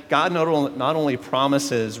again. God not only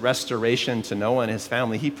promises restoration to Noah and his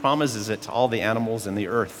family, he promises it to all the animals in the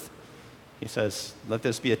earth. He says, let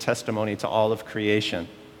this be a testimony to all of creation.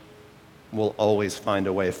 We'll always find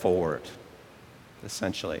a way forward,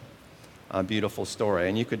 essentially. A beautiful story.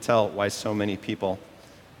 And you could tell why so many people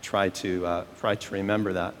try to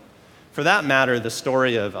remember that. For that matter, the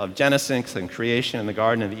story of Genesis and creation in the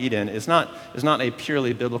Garden of Eden is not a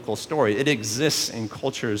purely biblical story. It exists in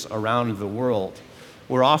cultures around the world.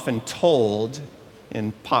 We're often told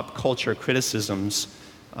in pop culture criticisms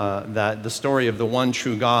that the story of the one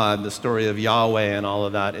true God, the story of Yahweh and all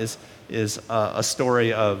of that is a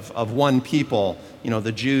story of one people,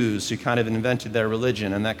 the Jews who kind of invented their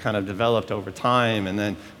religion, and that kind of developed over time, and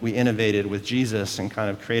then we innovated with Jesus and kind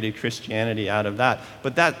of created Christianity out of that.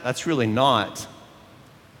 But that's really not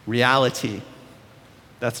reality.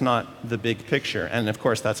 That's not the big picture. And of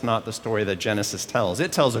course, that's not the story that Genesis tells.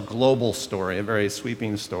 It tells a global story, a very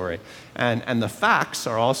sweeping story. And the facts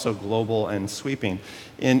are also global and sweeping.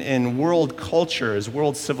 In world cultures,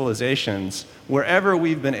 world civilizations, wherever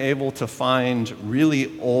we've been able to find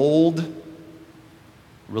really old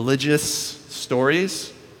religious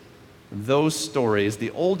stories, those stories,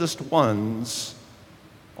 the oldest ones,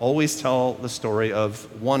 always tell the story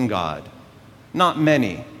of one God, not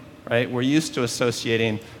many. Right? We're used to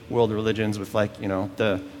associating world religions with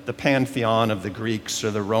the pantheon of the Greeks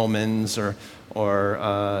or the Romans or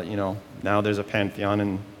now there's a pantheon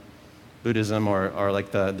in Buddhism or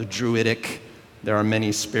like the Druidic. There are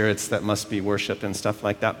many spirits that must be worshipped and stuff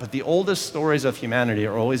like that. But the oldest stories of humanity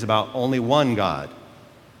are always about only one God,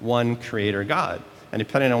 one creator God. And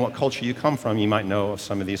depending on what culture you come from, you might know of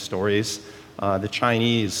some of these stories. The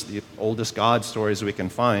Chinese, the oldest God stories we can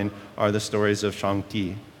find are the stories of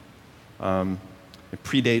Shang-Ti. It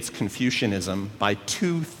predates Confucianism by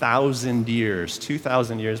 2,000 years.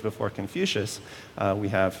 2,000 years before Confucius, we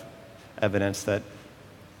have evidence that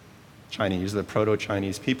the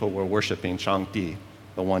proto-Chinese people were worshiping Shang-Ti,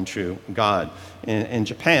 the one true God. In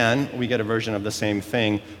Japan, we get a version of the same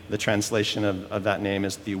thing. The translation of that name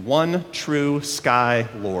is the one true sky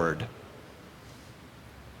lord.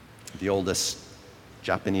 The oldest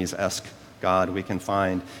Japanese-esque God we can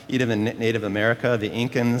find. Even in Native America, the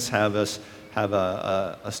Incans have have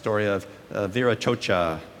a story of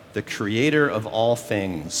Viracocha, the creator of all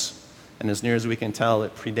things. And as near as we can tell,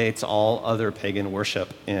 it predates all other pagan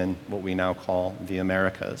worship in what we now call the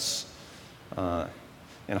Americas.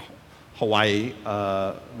 In Hawaii,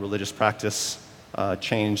 religious practice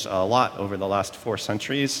changed a lot over the last 4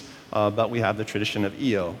 centuries, but we have the tradition of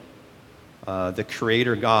Io, the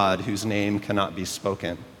creator god whose name cannot be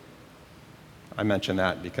spoken. I mention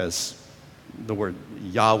that because the word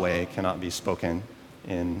Yahweh cannot be spoken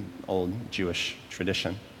in old Jewish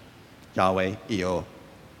tradition. Yahweh, Io.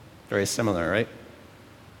 Very similar, right?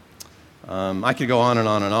 I could go on and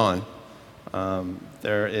on and on.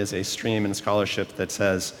 There is a stream in scholarship that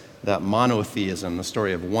says that monotheism, the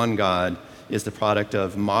story of one God, is the product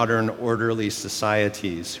of modern orderly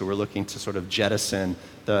societies who are looking to sort of jettison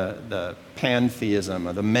the pantheism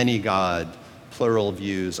or the many-god plural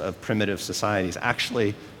views of primitive societies.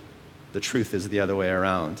 Actually, the truth is the other way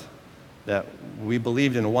around, that we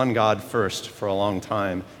believed in one God first for a long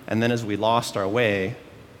time, and then as we lost our way,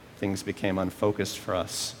 things became unfocused for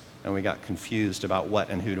us, and we got confused about what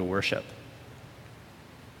and who to worship.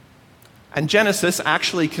 And Genesis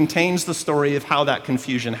actually contains the story of how that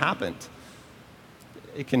confusion happened.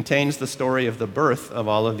 It contains the story of the birth of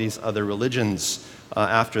all of these other religions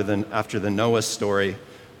after the Noah story.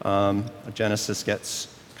 Genesis gets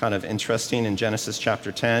kind of interesting. In Genesis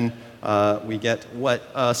chapter 10, we get what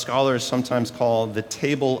scholars sometimes call the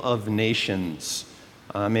Table of Nations.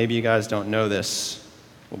 Maybe you guys don't know this.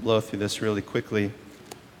 We'll blow through this really quickly.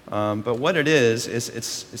 But what it is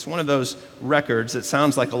it's one of those records that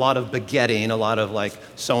sounds like a lot of begetting, a lot of like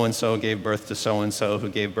so-and-so gave birth to so-and-so who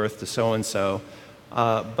gave birth to so-and-so.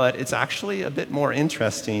 But it's actually a bit more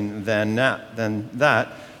interesting than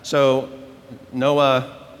that. So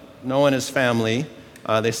Noah and his family,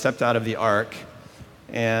 they stepped out of the ark,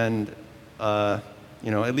 and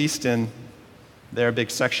at least in their big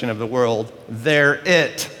section of the world, they're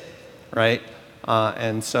it, right?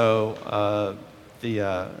 And so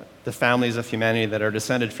the families of humanity that are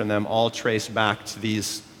descended from them all trace back to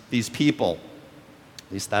these people.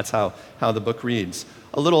 At least that's how the book reads.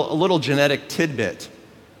 A little genetic tidbit.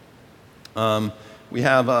 We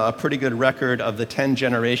have a pretty good record of the 10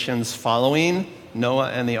 generations following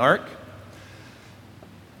Noah and the ark.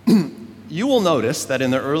 You will notice that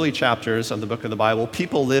in the early chapters of the book of the Bible,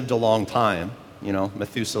 people lived a long time.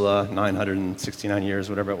 Methuselah, 969 years,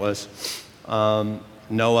 whatever it was.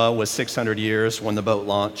 Noah was 600 years when the boat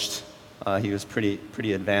launched. He was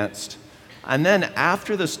pretty advanced. And then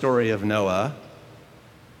after the story of Noah,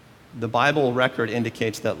 the Bible record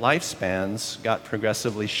indicates that lifespans got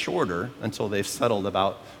progressively shorter until they've settled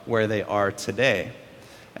about where they are today.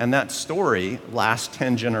 And that story lasts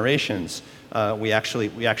 10 generations. We actually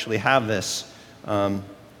have this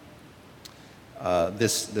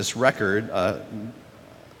record.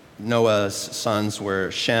 Noah's sons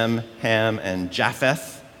were Shem, Ham, and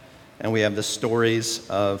Japheth, and we have the stories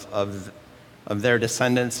of their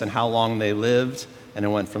descendants and how long they lived, and it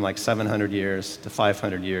went from like 700 years to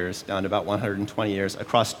 500 years down to about 120 years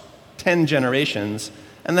across 10 generations,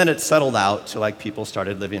 and then it settled out to like people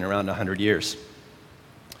started living around 100 years.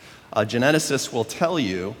 Geneticists will tell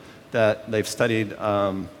you that they've studied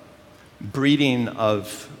breeding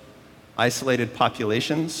of isolated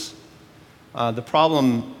populations. The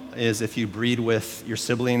problem is if you breed with your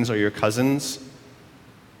siblings or your cousins,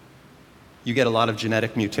 you get a lot of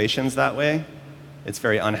genetic mutations that way. It's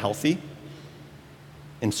very unhealthy.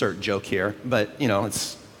 Insert joke here, but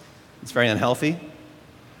it's very unhealthy.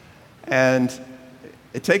 And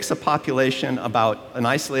it takes an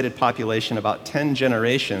isolated population, about 10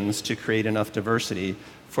 generations to create enough diversity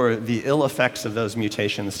for the ill effects of those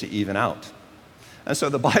mutations to even out. And so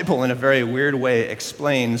the Bible, in a very weird way,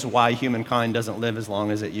 explains why humankind doesn't live as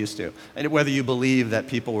long as it used to. And whether you believe that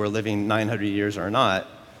people were living 900 years or not,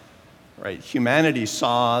 right? Humanity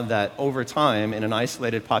saw that over time, in an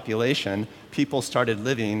isolated population, people started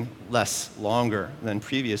living longer than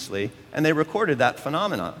previously, and they recorded that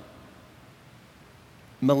phenomenon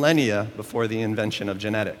millennia before the invention of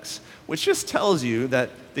genetics, which just tells you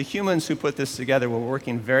that the humans who put this together were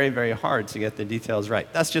working very, very hard to get the details right.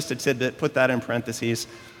 That's just a tidbit. Put that in parentheses,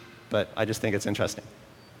 but I just think it's interesting.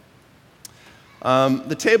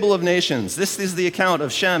 The Table of Nations. This is the account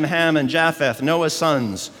of Shem, Ham, and Japheth, Noah's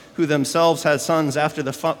sons, who themselves had sons after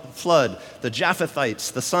the flood. The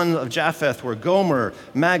Japhethites, the sons of Japheth, were Gomer,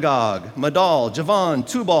 Magog, Madal, Javan,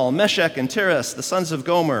 Tubal, Meshech, and Tiras, the sons of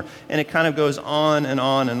Gomer. And it kind of goes on and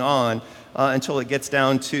on and on until it gets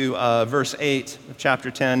down to verse 8 of chapter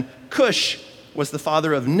 10. Cush was the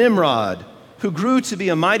father of Nimrod, who grew to be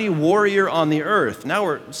a mighty warrior on the earth.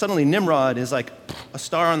 Now suddenly Nimrod is like a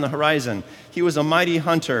star on the horizon. He was a mighty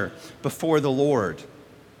hunter before the Lord.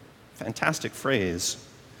 Fantastic phrase.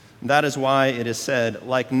 That is why it is said,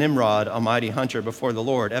 like Nimrod, a mighty hunter before the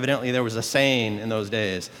Lord. Evidently, there was a saying in those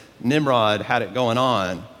days. Nimrod had it going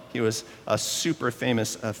on. He was a super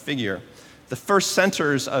famous figure. The first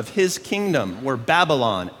centers of his kingdom were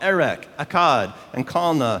Babylon, Erech, Akkad, and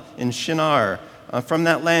Calneh in Shinar. From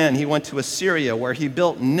that land, he went to Assyria, where he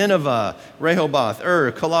built Nineveh, Rehoboth,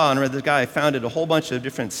 Calah, and where the guy founded a whole bunch of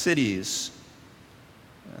different cities.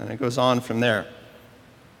 And it goes on from there.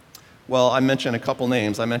 Well, I mentioned a couple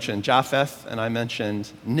names. I mentioned Japheth, and I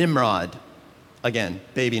mentioned Nimrod. Again,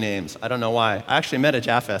 baby names. I don't know why. I actually met a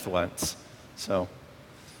Japheth once. So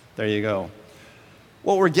there you go.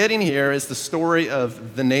 What we're getting here is the story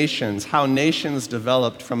of the nations, how nations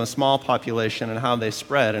developed from a small population and how they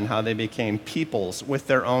spread and how they became peoples with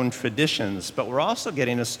their own traditions. But we're also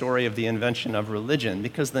getting a story of the invention of religion,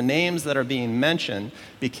 because the names that are being mentioned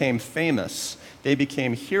became famous. They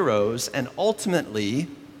became heroes, and ultimately,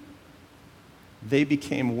 they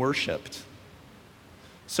became worshipped.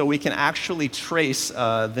 So we can actually trace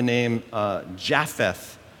the name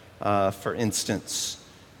Japheth, for instance.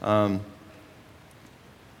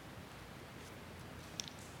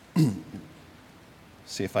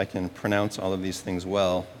 See if I can pronounce all of these things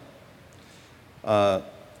well.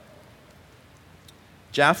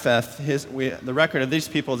 Japheth, the record of these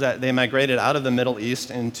people is that they migrated out of the Middle East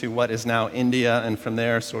into what is now India, and from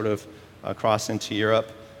there sort of across into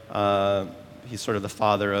Europe. He's sort of the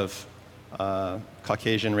father of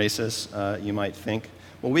Caucasian races, you might think.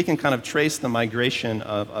 Well, we can kind of trace the migration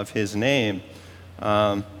of his name.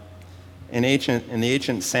 In the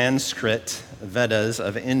ancient Sanskrit Vedas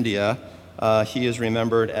of India, he is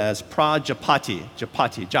remembered as Prajapati,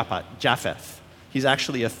 Japheth. He's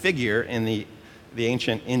actually a figure in the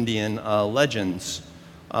ancient Indian legends,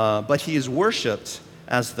 but he is worshipped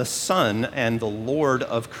as the son and the lord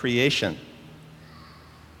of creation.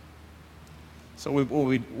 So what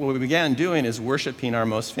we began doing is worshiping our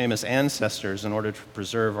most famous ancestors in order to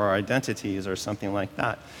preserve our identities or something like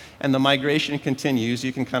that. And the migration continues.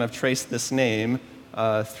 You can kind of trace this name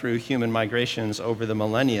through human migrations over the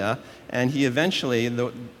millennia. And he eventually,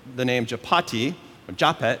 the name Japati, or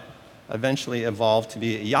Japet, eventually evolved to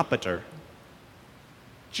be Iapeter,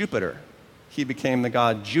 Jupiter. He became the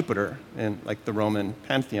god Jupiter in like the Roman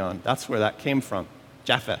pantheon. That's where that came from,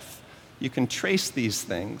 Japheth. You can trace these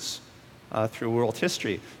things through world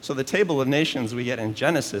history. So the table of nations we get in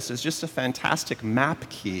Genesis is just a fantastic map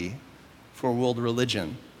key for world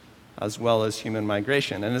religion, as well as human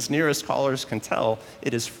migration. And as near as scholars can tell,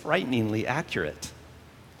 it is frighteningly accurate.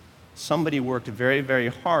 Somebody worked very, very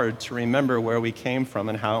hard to remember where we came from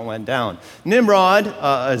and how it went down. Nimrod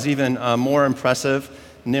is even more impressive.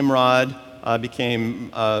 Nimrod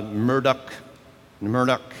became Marduk,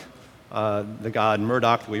 the god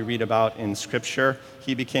Marduk we read about in Scripture.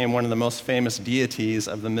 He became one of the most famous deities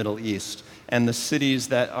of the Middle East. And the cities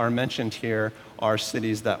that are mentioned here are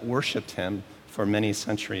cities that worshipped him for many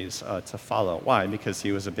centuries to follow. Why? Because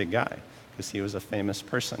he was a big guy, because he was a famous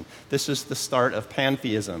person. This is the start of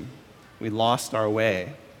pantheism. We lost our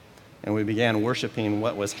way, and we began worshiping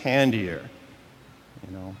what was handier,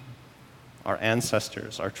 our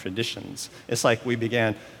ancestors, our traditions. It's like we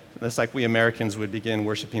Americans would begin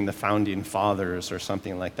worshiping the founding fathers or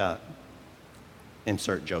something like that.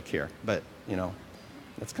 Insert joke here, but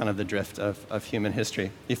that's kind of the drift of human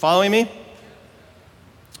history. You following me?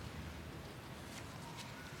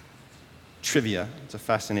 Trivia, it's a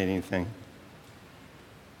fascinating thing.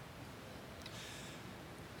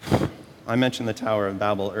 I mentioned the Tower of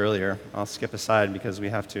Babel earlier. I'll skip aside because we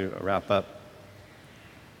have to wrap up.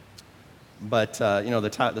 But,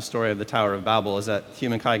 the story of the Tower of Babel is that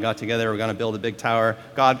humankind got together, we're going to build a big tower.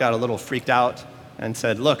 God got a little freaked out and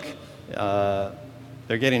said, look,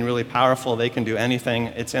 they're getting really powerful. They can do anything.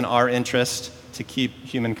 It's in our interest to keep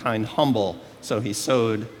humankind humble. So he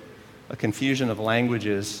sowed a confusion of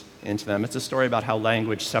languages into them. It's a story about how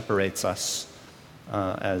language separates us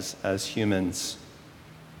as humans.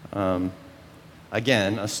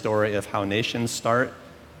 Again, a story of how nations start,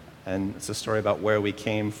 and it's a story about where we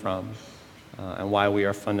came from and why we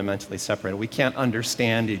are fundamentally separated. We can't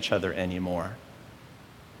understand each other anymore,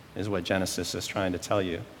 is what Genesis is trying to tell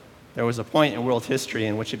you. There was a point in world history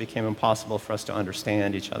in which it became impossible for us to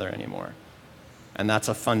understand each other anymore. And that's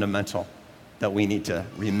a fundamental that we need to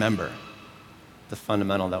remember. The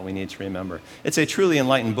fundamental that we need to remember. It's a truly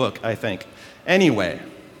enlightened book, I think. Anyway,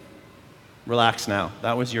 relax now.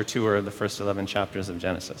 That was your tour of the first 11 chapters of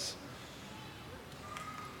Genesis.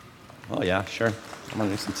 Oh yeah, sure. I'm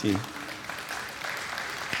gonna do some tea.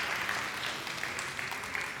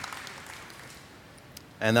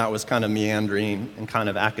 and that was kind of meandering and kind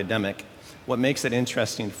of academic. What makes it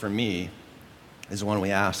interesting for me is when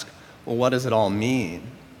we ask, well, what does it all mean?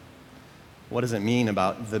 What does it mean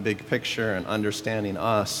about the big picture and understanding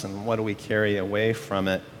us, and what do we carry away from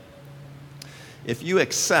it? If you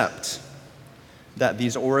accept that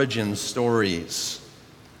these origin stories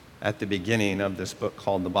at the beginning of this book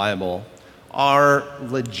called the Bible are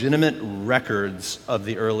legitimate records of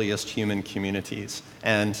the earliest human communities,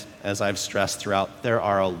 and as I've stressed throughout, there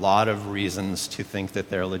are a lot of reasons to think that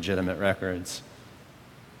they're legitimate records,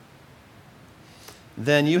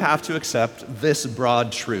 then you have to accept this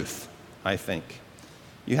broad truth, I think.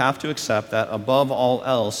 You have to accept that above all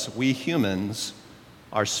else, we humans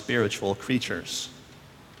are spiritual creatures.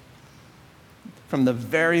 From the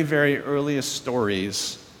very, very earliest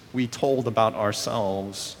stories we told about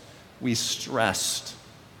ourselves, we stressed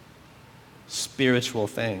spiritual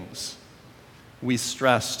things. We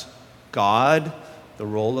stressed God, the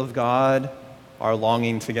role of God, our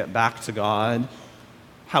longing to get back to God,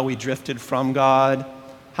 how we drifted from God,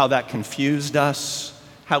 how that confused us,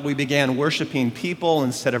 how we began worshiping people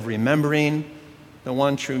instead of remembering the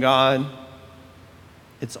one true God.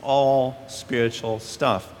 It's all spiritual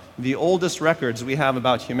stuff. The oldest records we have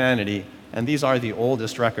about humanity, and these are the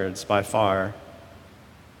oldest records by far,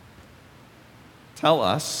 tell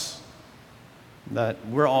us that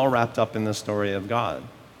we're all wrapped up in the story of God.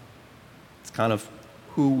 It's kind of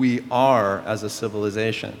who we are as a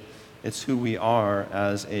civilization. It's who we are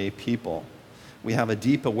as a people. We have a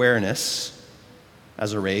deep awareness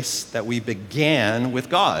as a race that we began with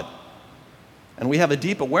God. And we have a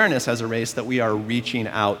deep awareness as a race that we are reaching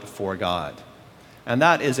out for God. And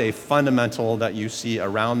that is a fundamental that you see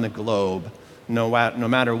around the globe, no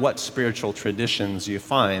matter what spiritual traditions you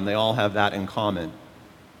find, they all have that in common.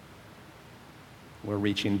 We're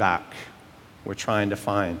reaching back. We're trying to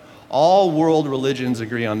find. All world religions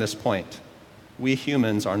agree on this point. We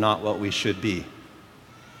humans are not what we should be.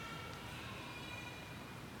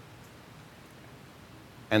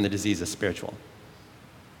 And the disease is spiritual.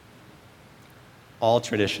 All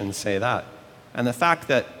traditions say that. And the fact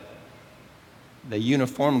that they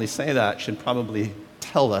uniformly say that should probably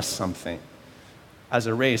tell us something. As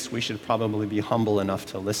a race, we should probably be humble enough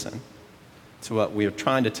to listen to what we are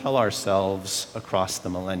trying to tell ourselves across the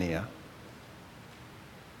millennia.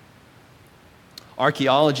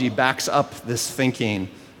 Archaeology backs up this thinking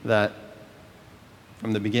that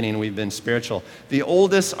from the beginning we've been spiritual. The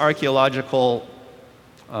oldest archaeological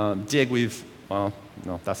dig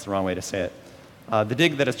that's the wrong way to say it. The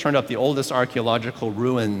dig that has turned up the oldest archaeological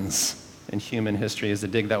ruins in human history is the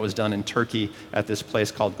dig that was done in Turkey at this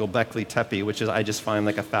place called Göbekli Tepe, which is, I just find,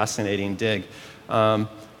 like a fascinating dig.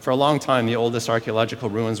 For a long time, the oldest archaeological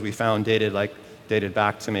ruins we found dated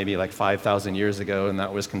back to maybe like 5,000 years ago, and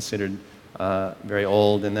that was considered very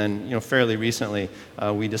old. And then, fairly recently,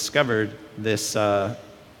 we discovered this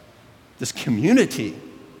community,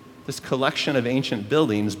 this collection of ancient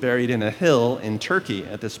buildings buried in a hill in Turkey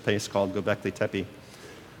at this place called Göbekli Tepe.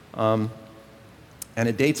 And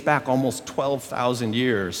it dates back almost 12,000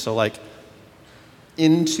 years, so like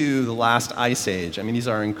into the last ice age. I mean, these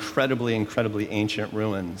are incredibly, incredibly ancient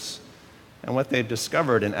ruins. And what they've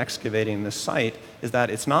discovered in excavating this site is that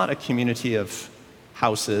it's not a community of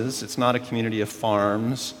houses, it's not a community of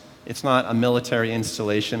farms, it's not a military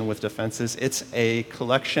installation with defenses, it's a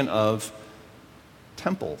collection of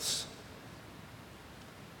temples.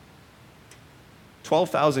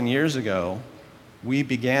 12,000 years ago, we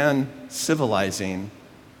began civilizing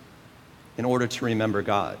in order to remember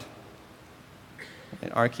God.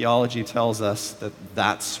 And archaeology tells us that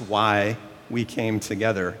that's why we came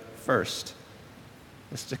together first.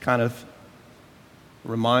 It's to kind of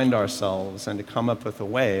remind ourselves and to come up with a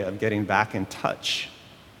way of getting back in touch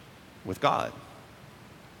with God.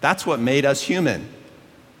 That's what made us human.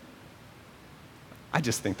 I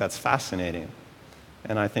just think that's fascinating.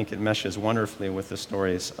 And I think it meshes wonderfully with the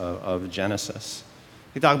stories of Genesis.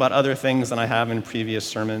 We talk about other things than I have in previous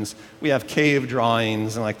sermons. We have cave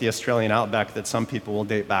drawings in like the Australian outback that some people will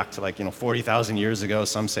date back to 40,000 years ago,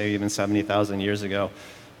 some say even 70,000 years ago.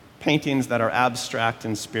 Paintings that are abstract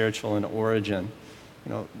and spiritual in origin.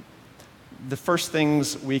 The first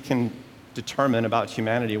things we can determine about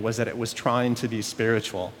humanity was that it was trying to be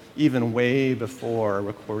spiritual, even way before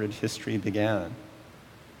recorded history began.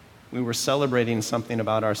 We were celebrating something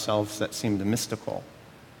about ourselves that seemed mystical.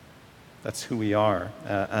 That's who we are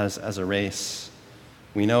as a race.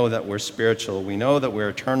 We know that we're spiritual. We know that we're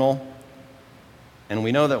eternal. And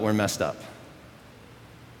we know that we're messed up.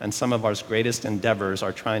 And some of our greatest endeavors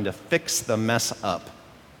are trying to fix the mess up.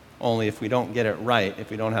 Only if we don't get it right,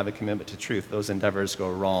 if we don't have a commitment to truth, those endeavors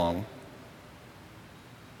go wrong.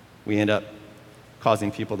 we end up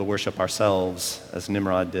causing people to worship ourselves as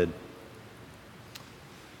Nimrod did.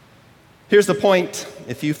 Here's the point.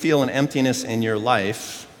 If you feel an emptiness in your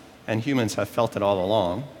life, and humans have felt it all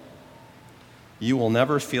along, you will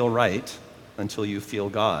never feel right until you feel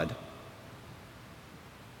God.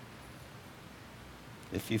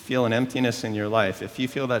 If you feel an emptiness in your life, if you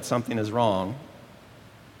feel that something is wrong,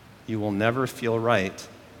 you will never feel right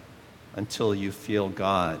until you feel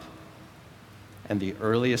God. And the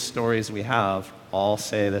earliest stories we have all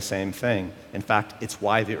say the same thing. In fact, it's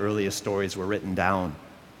why the earliest stories were written down.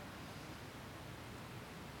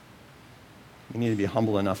 We need to be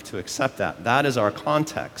humble enough to accept that. That is our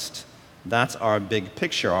context. That's our big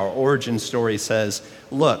picture. Our origin story says,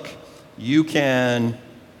 look, you can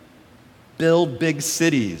build big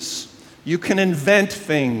cities. You can invent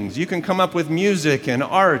things. You can come up with music and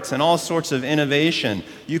art and all sorts of innovation.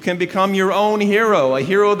 You can become your own hero, a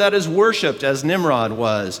hero that is worshipped as Nimrod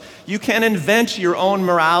was. You can invent your own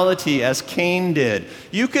morality as Cain did.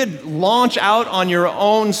 You could launch out on your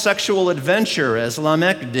own sexual adventure as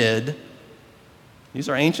Lamech did. These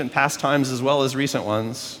are ancient pastimes as well as recent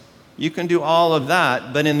ones. You can do all of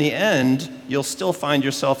that, but in the end, you'll still find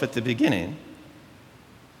yourself at the beginning,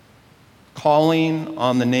 calling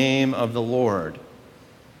on the name of the Lord,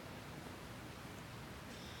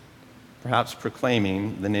 perhaps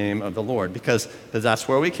proclaiming the name of the Lord, because that's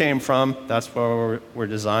where we came from, that's where we're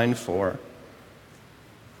designed for.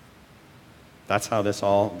 That's how this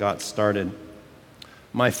all got started.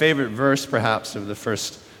 My favorite verse, perhaps, of the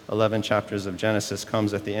first 11 chapters of Genesis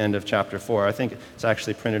comes at the end of chapter 4. I think it's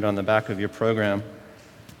actually printed on the back of your program.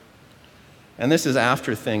 And this is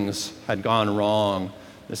after things had gone wrong.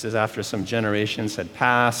 This is after some generations had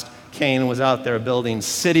passed. Cain was out there building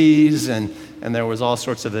cities, and there was all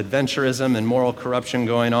sorts of adventurism and moral corruption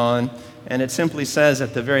going on. And it simply says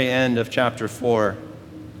at the very end of chapter 4,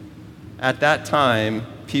 at that time,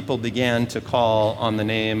 people began to call on the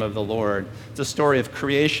name of the Lord. It's a story of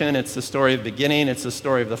creation. It's the story of beginning. It's the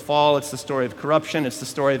story of the fall. It's the story of corruption. It's the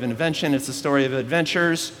story of invention. It's the story of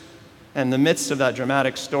adventures. And in the midst of that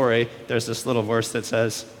dramatic story, there's this little verse that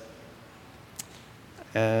says,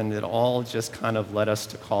 and it all just kind of led us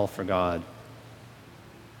to call for God.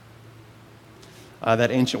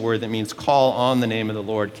 That ancient word that means call on the name of the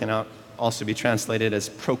Lord cannot also be translated as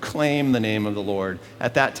proclaim the name of the Lord.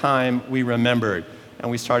 At that time, we remembered,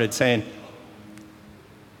 and we started saying,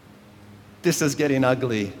 this is getting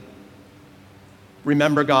ugly.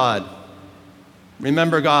 Remember God.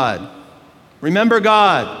 Remember God. Remember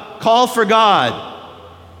God. Call for God.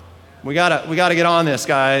 We gotta get on this,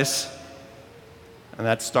 guys. And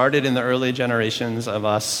that started in the early generations of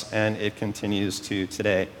us, and it continues to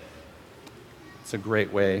today. It's a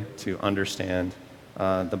great way to understand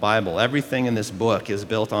the Bible. Everything in this book is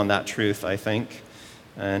built on that truth, I think,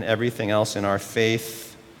 and everything else in our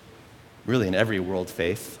faith, really in every world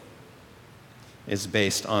faith, is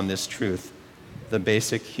based on this truth. The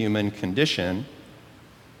basic human condition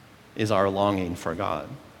is our longing for God.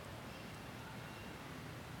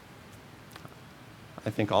 I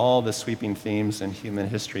think all the sweeping themes in human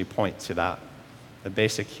history point to that. The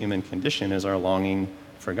basic human condition is our longing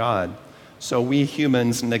for God. So we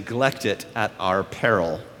humans neglect it at our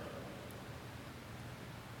peril.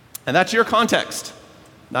 And that's your context.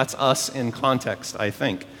 That's us in context, I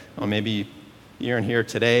think. Well, maybe you're in here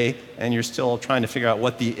today and you're still trying to figure out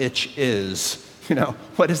what the itch is. You know,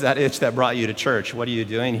 what is that itch that brought you to church? What are you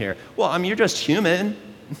doing here? Well, I mean, you're just human.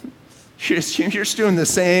 You're just doing the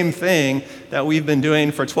same thing that we've been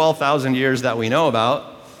doing for 12,000 years that we know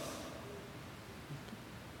about.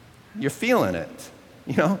 You're feeling it.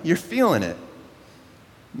 You know, you're feeling it.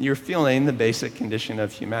 You're feeling the basic condition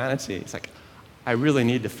of humanity. It's like, I really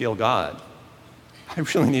need to feel God. I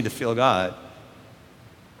really need to feel God.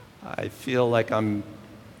 I feel like I'm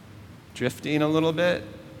drifting a little bit.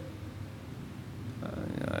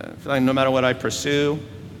 I feel like no matter what I pursue,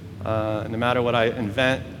 no matter what I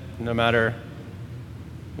invent, no matter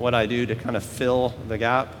what I do to kind of fill the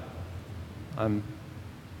gap, I'm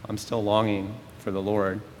still longing for the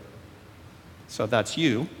Lord. So if that's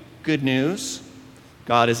you, good news.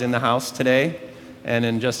 God is in the house today, and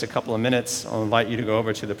in just a couple of minutes, I'll invite you to go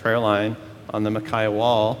over to the prayer line on the Micaiah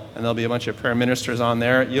wall, and there'll be a bunch of prayer ministers on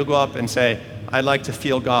there. You'll go up and say, I'd like to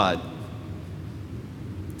feel God.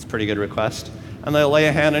 It's a pretty good request. And they'll lay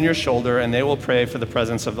a hand on your shoulder, and they will pray for the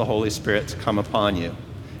presence of the Holy Spirit to come upon you.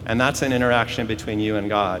 And that's an interaction between you and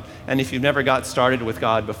God. And if you've never got started with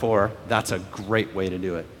God before, that's a great way to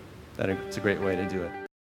do it. It's a great way to do it.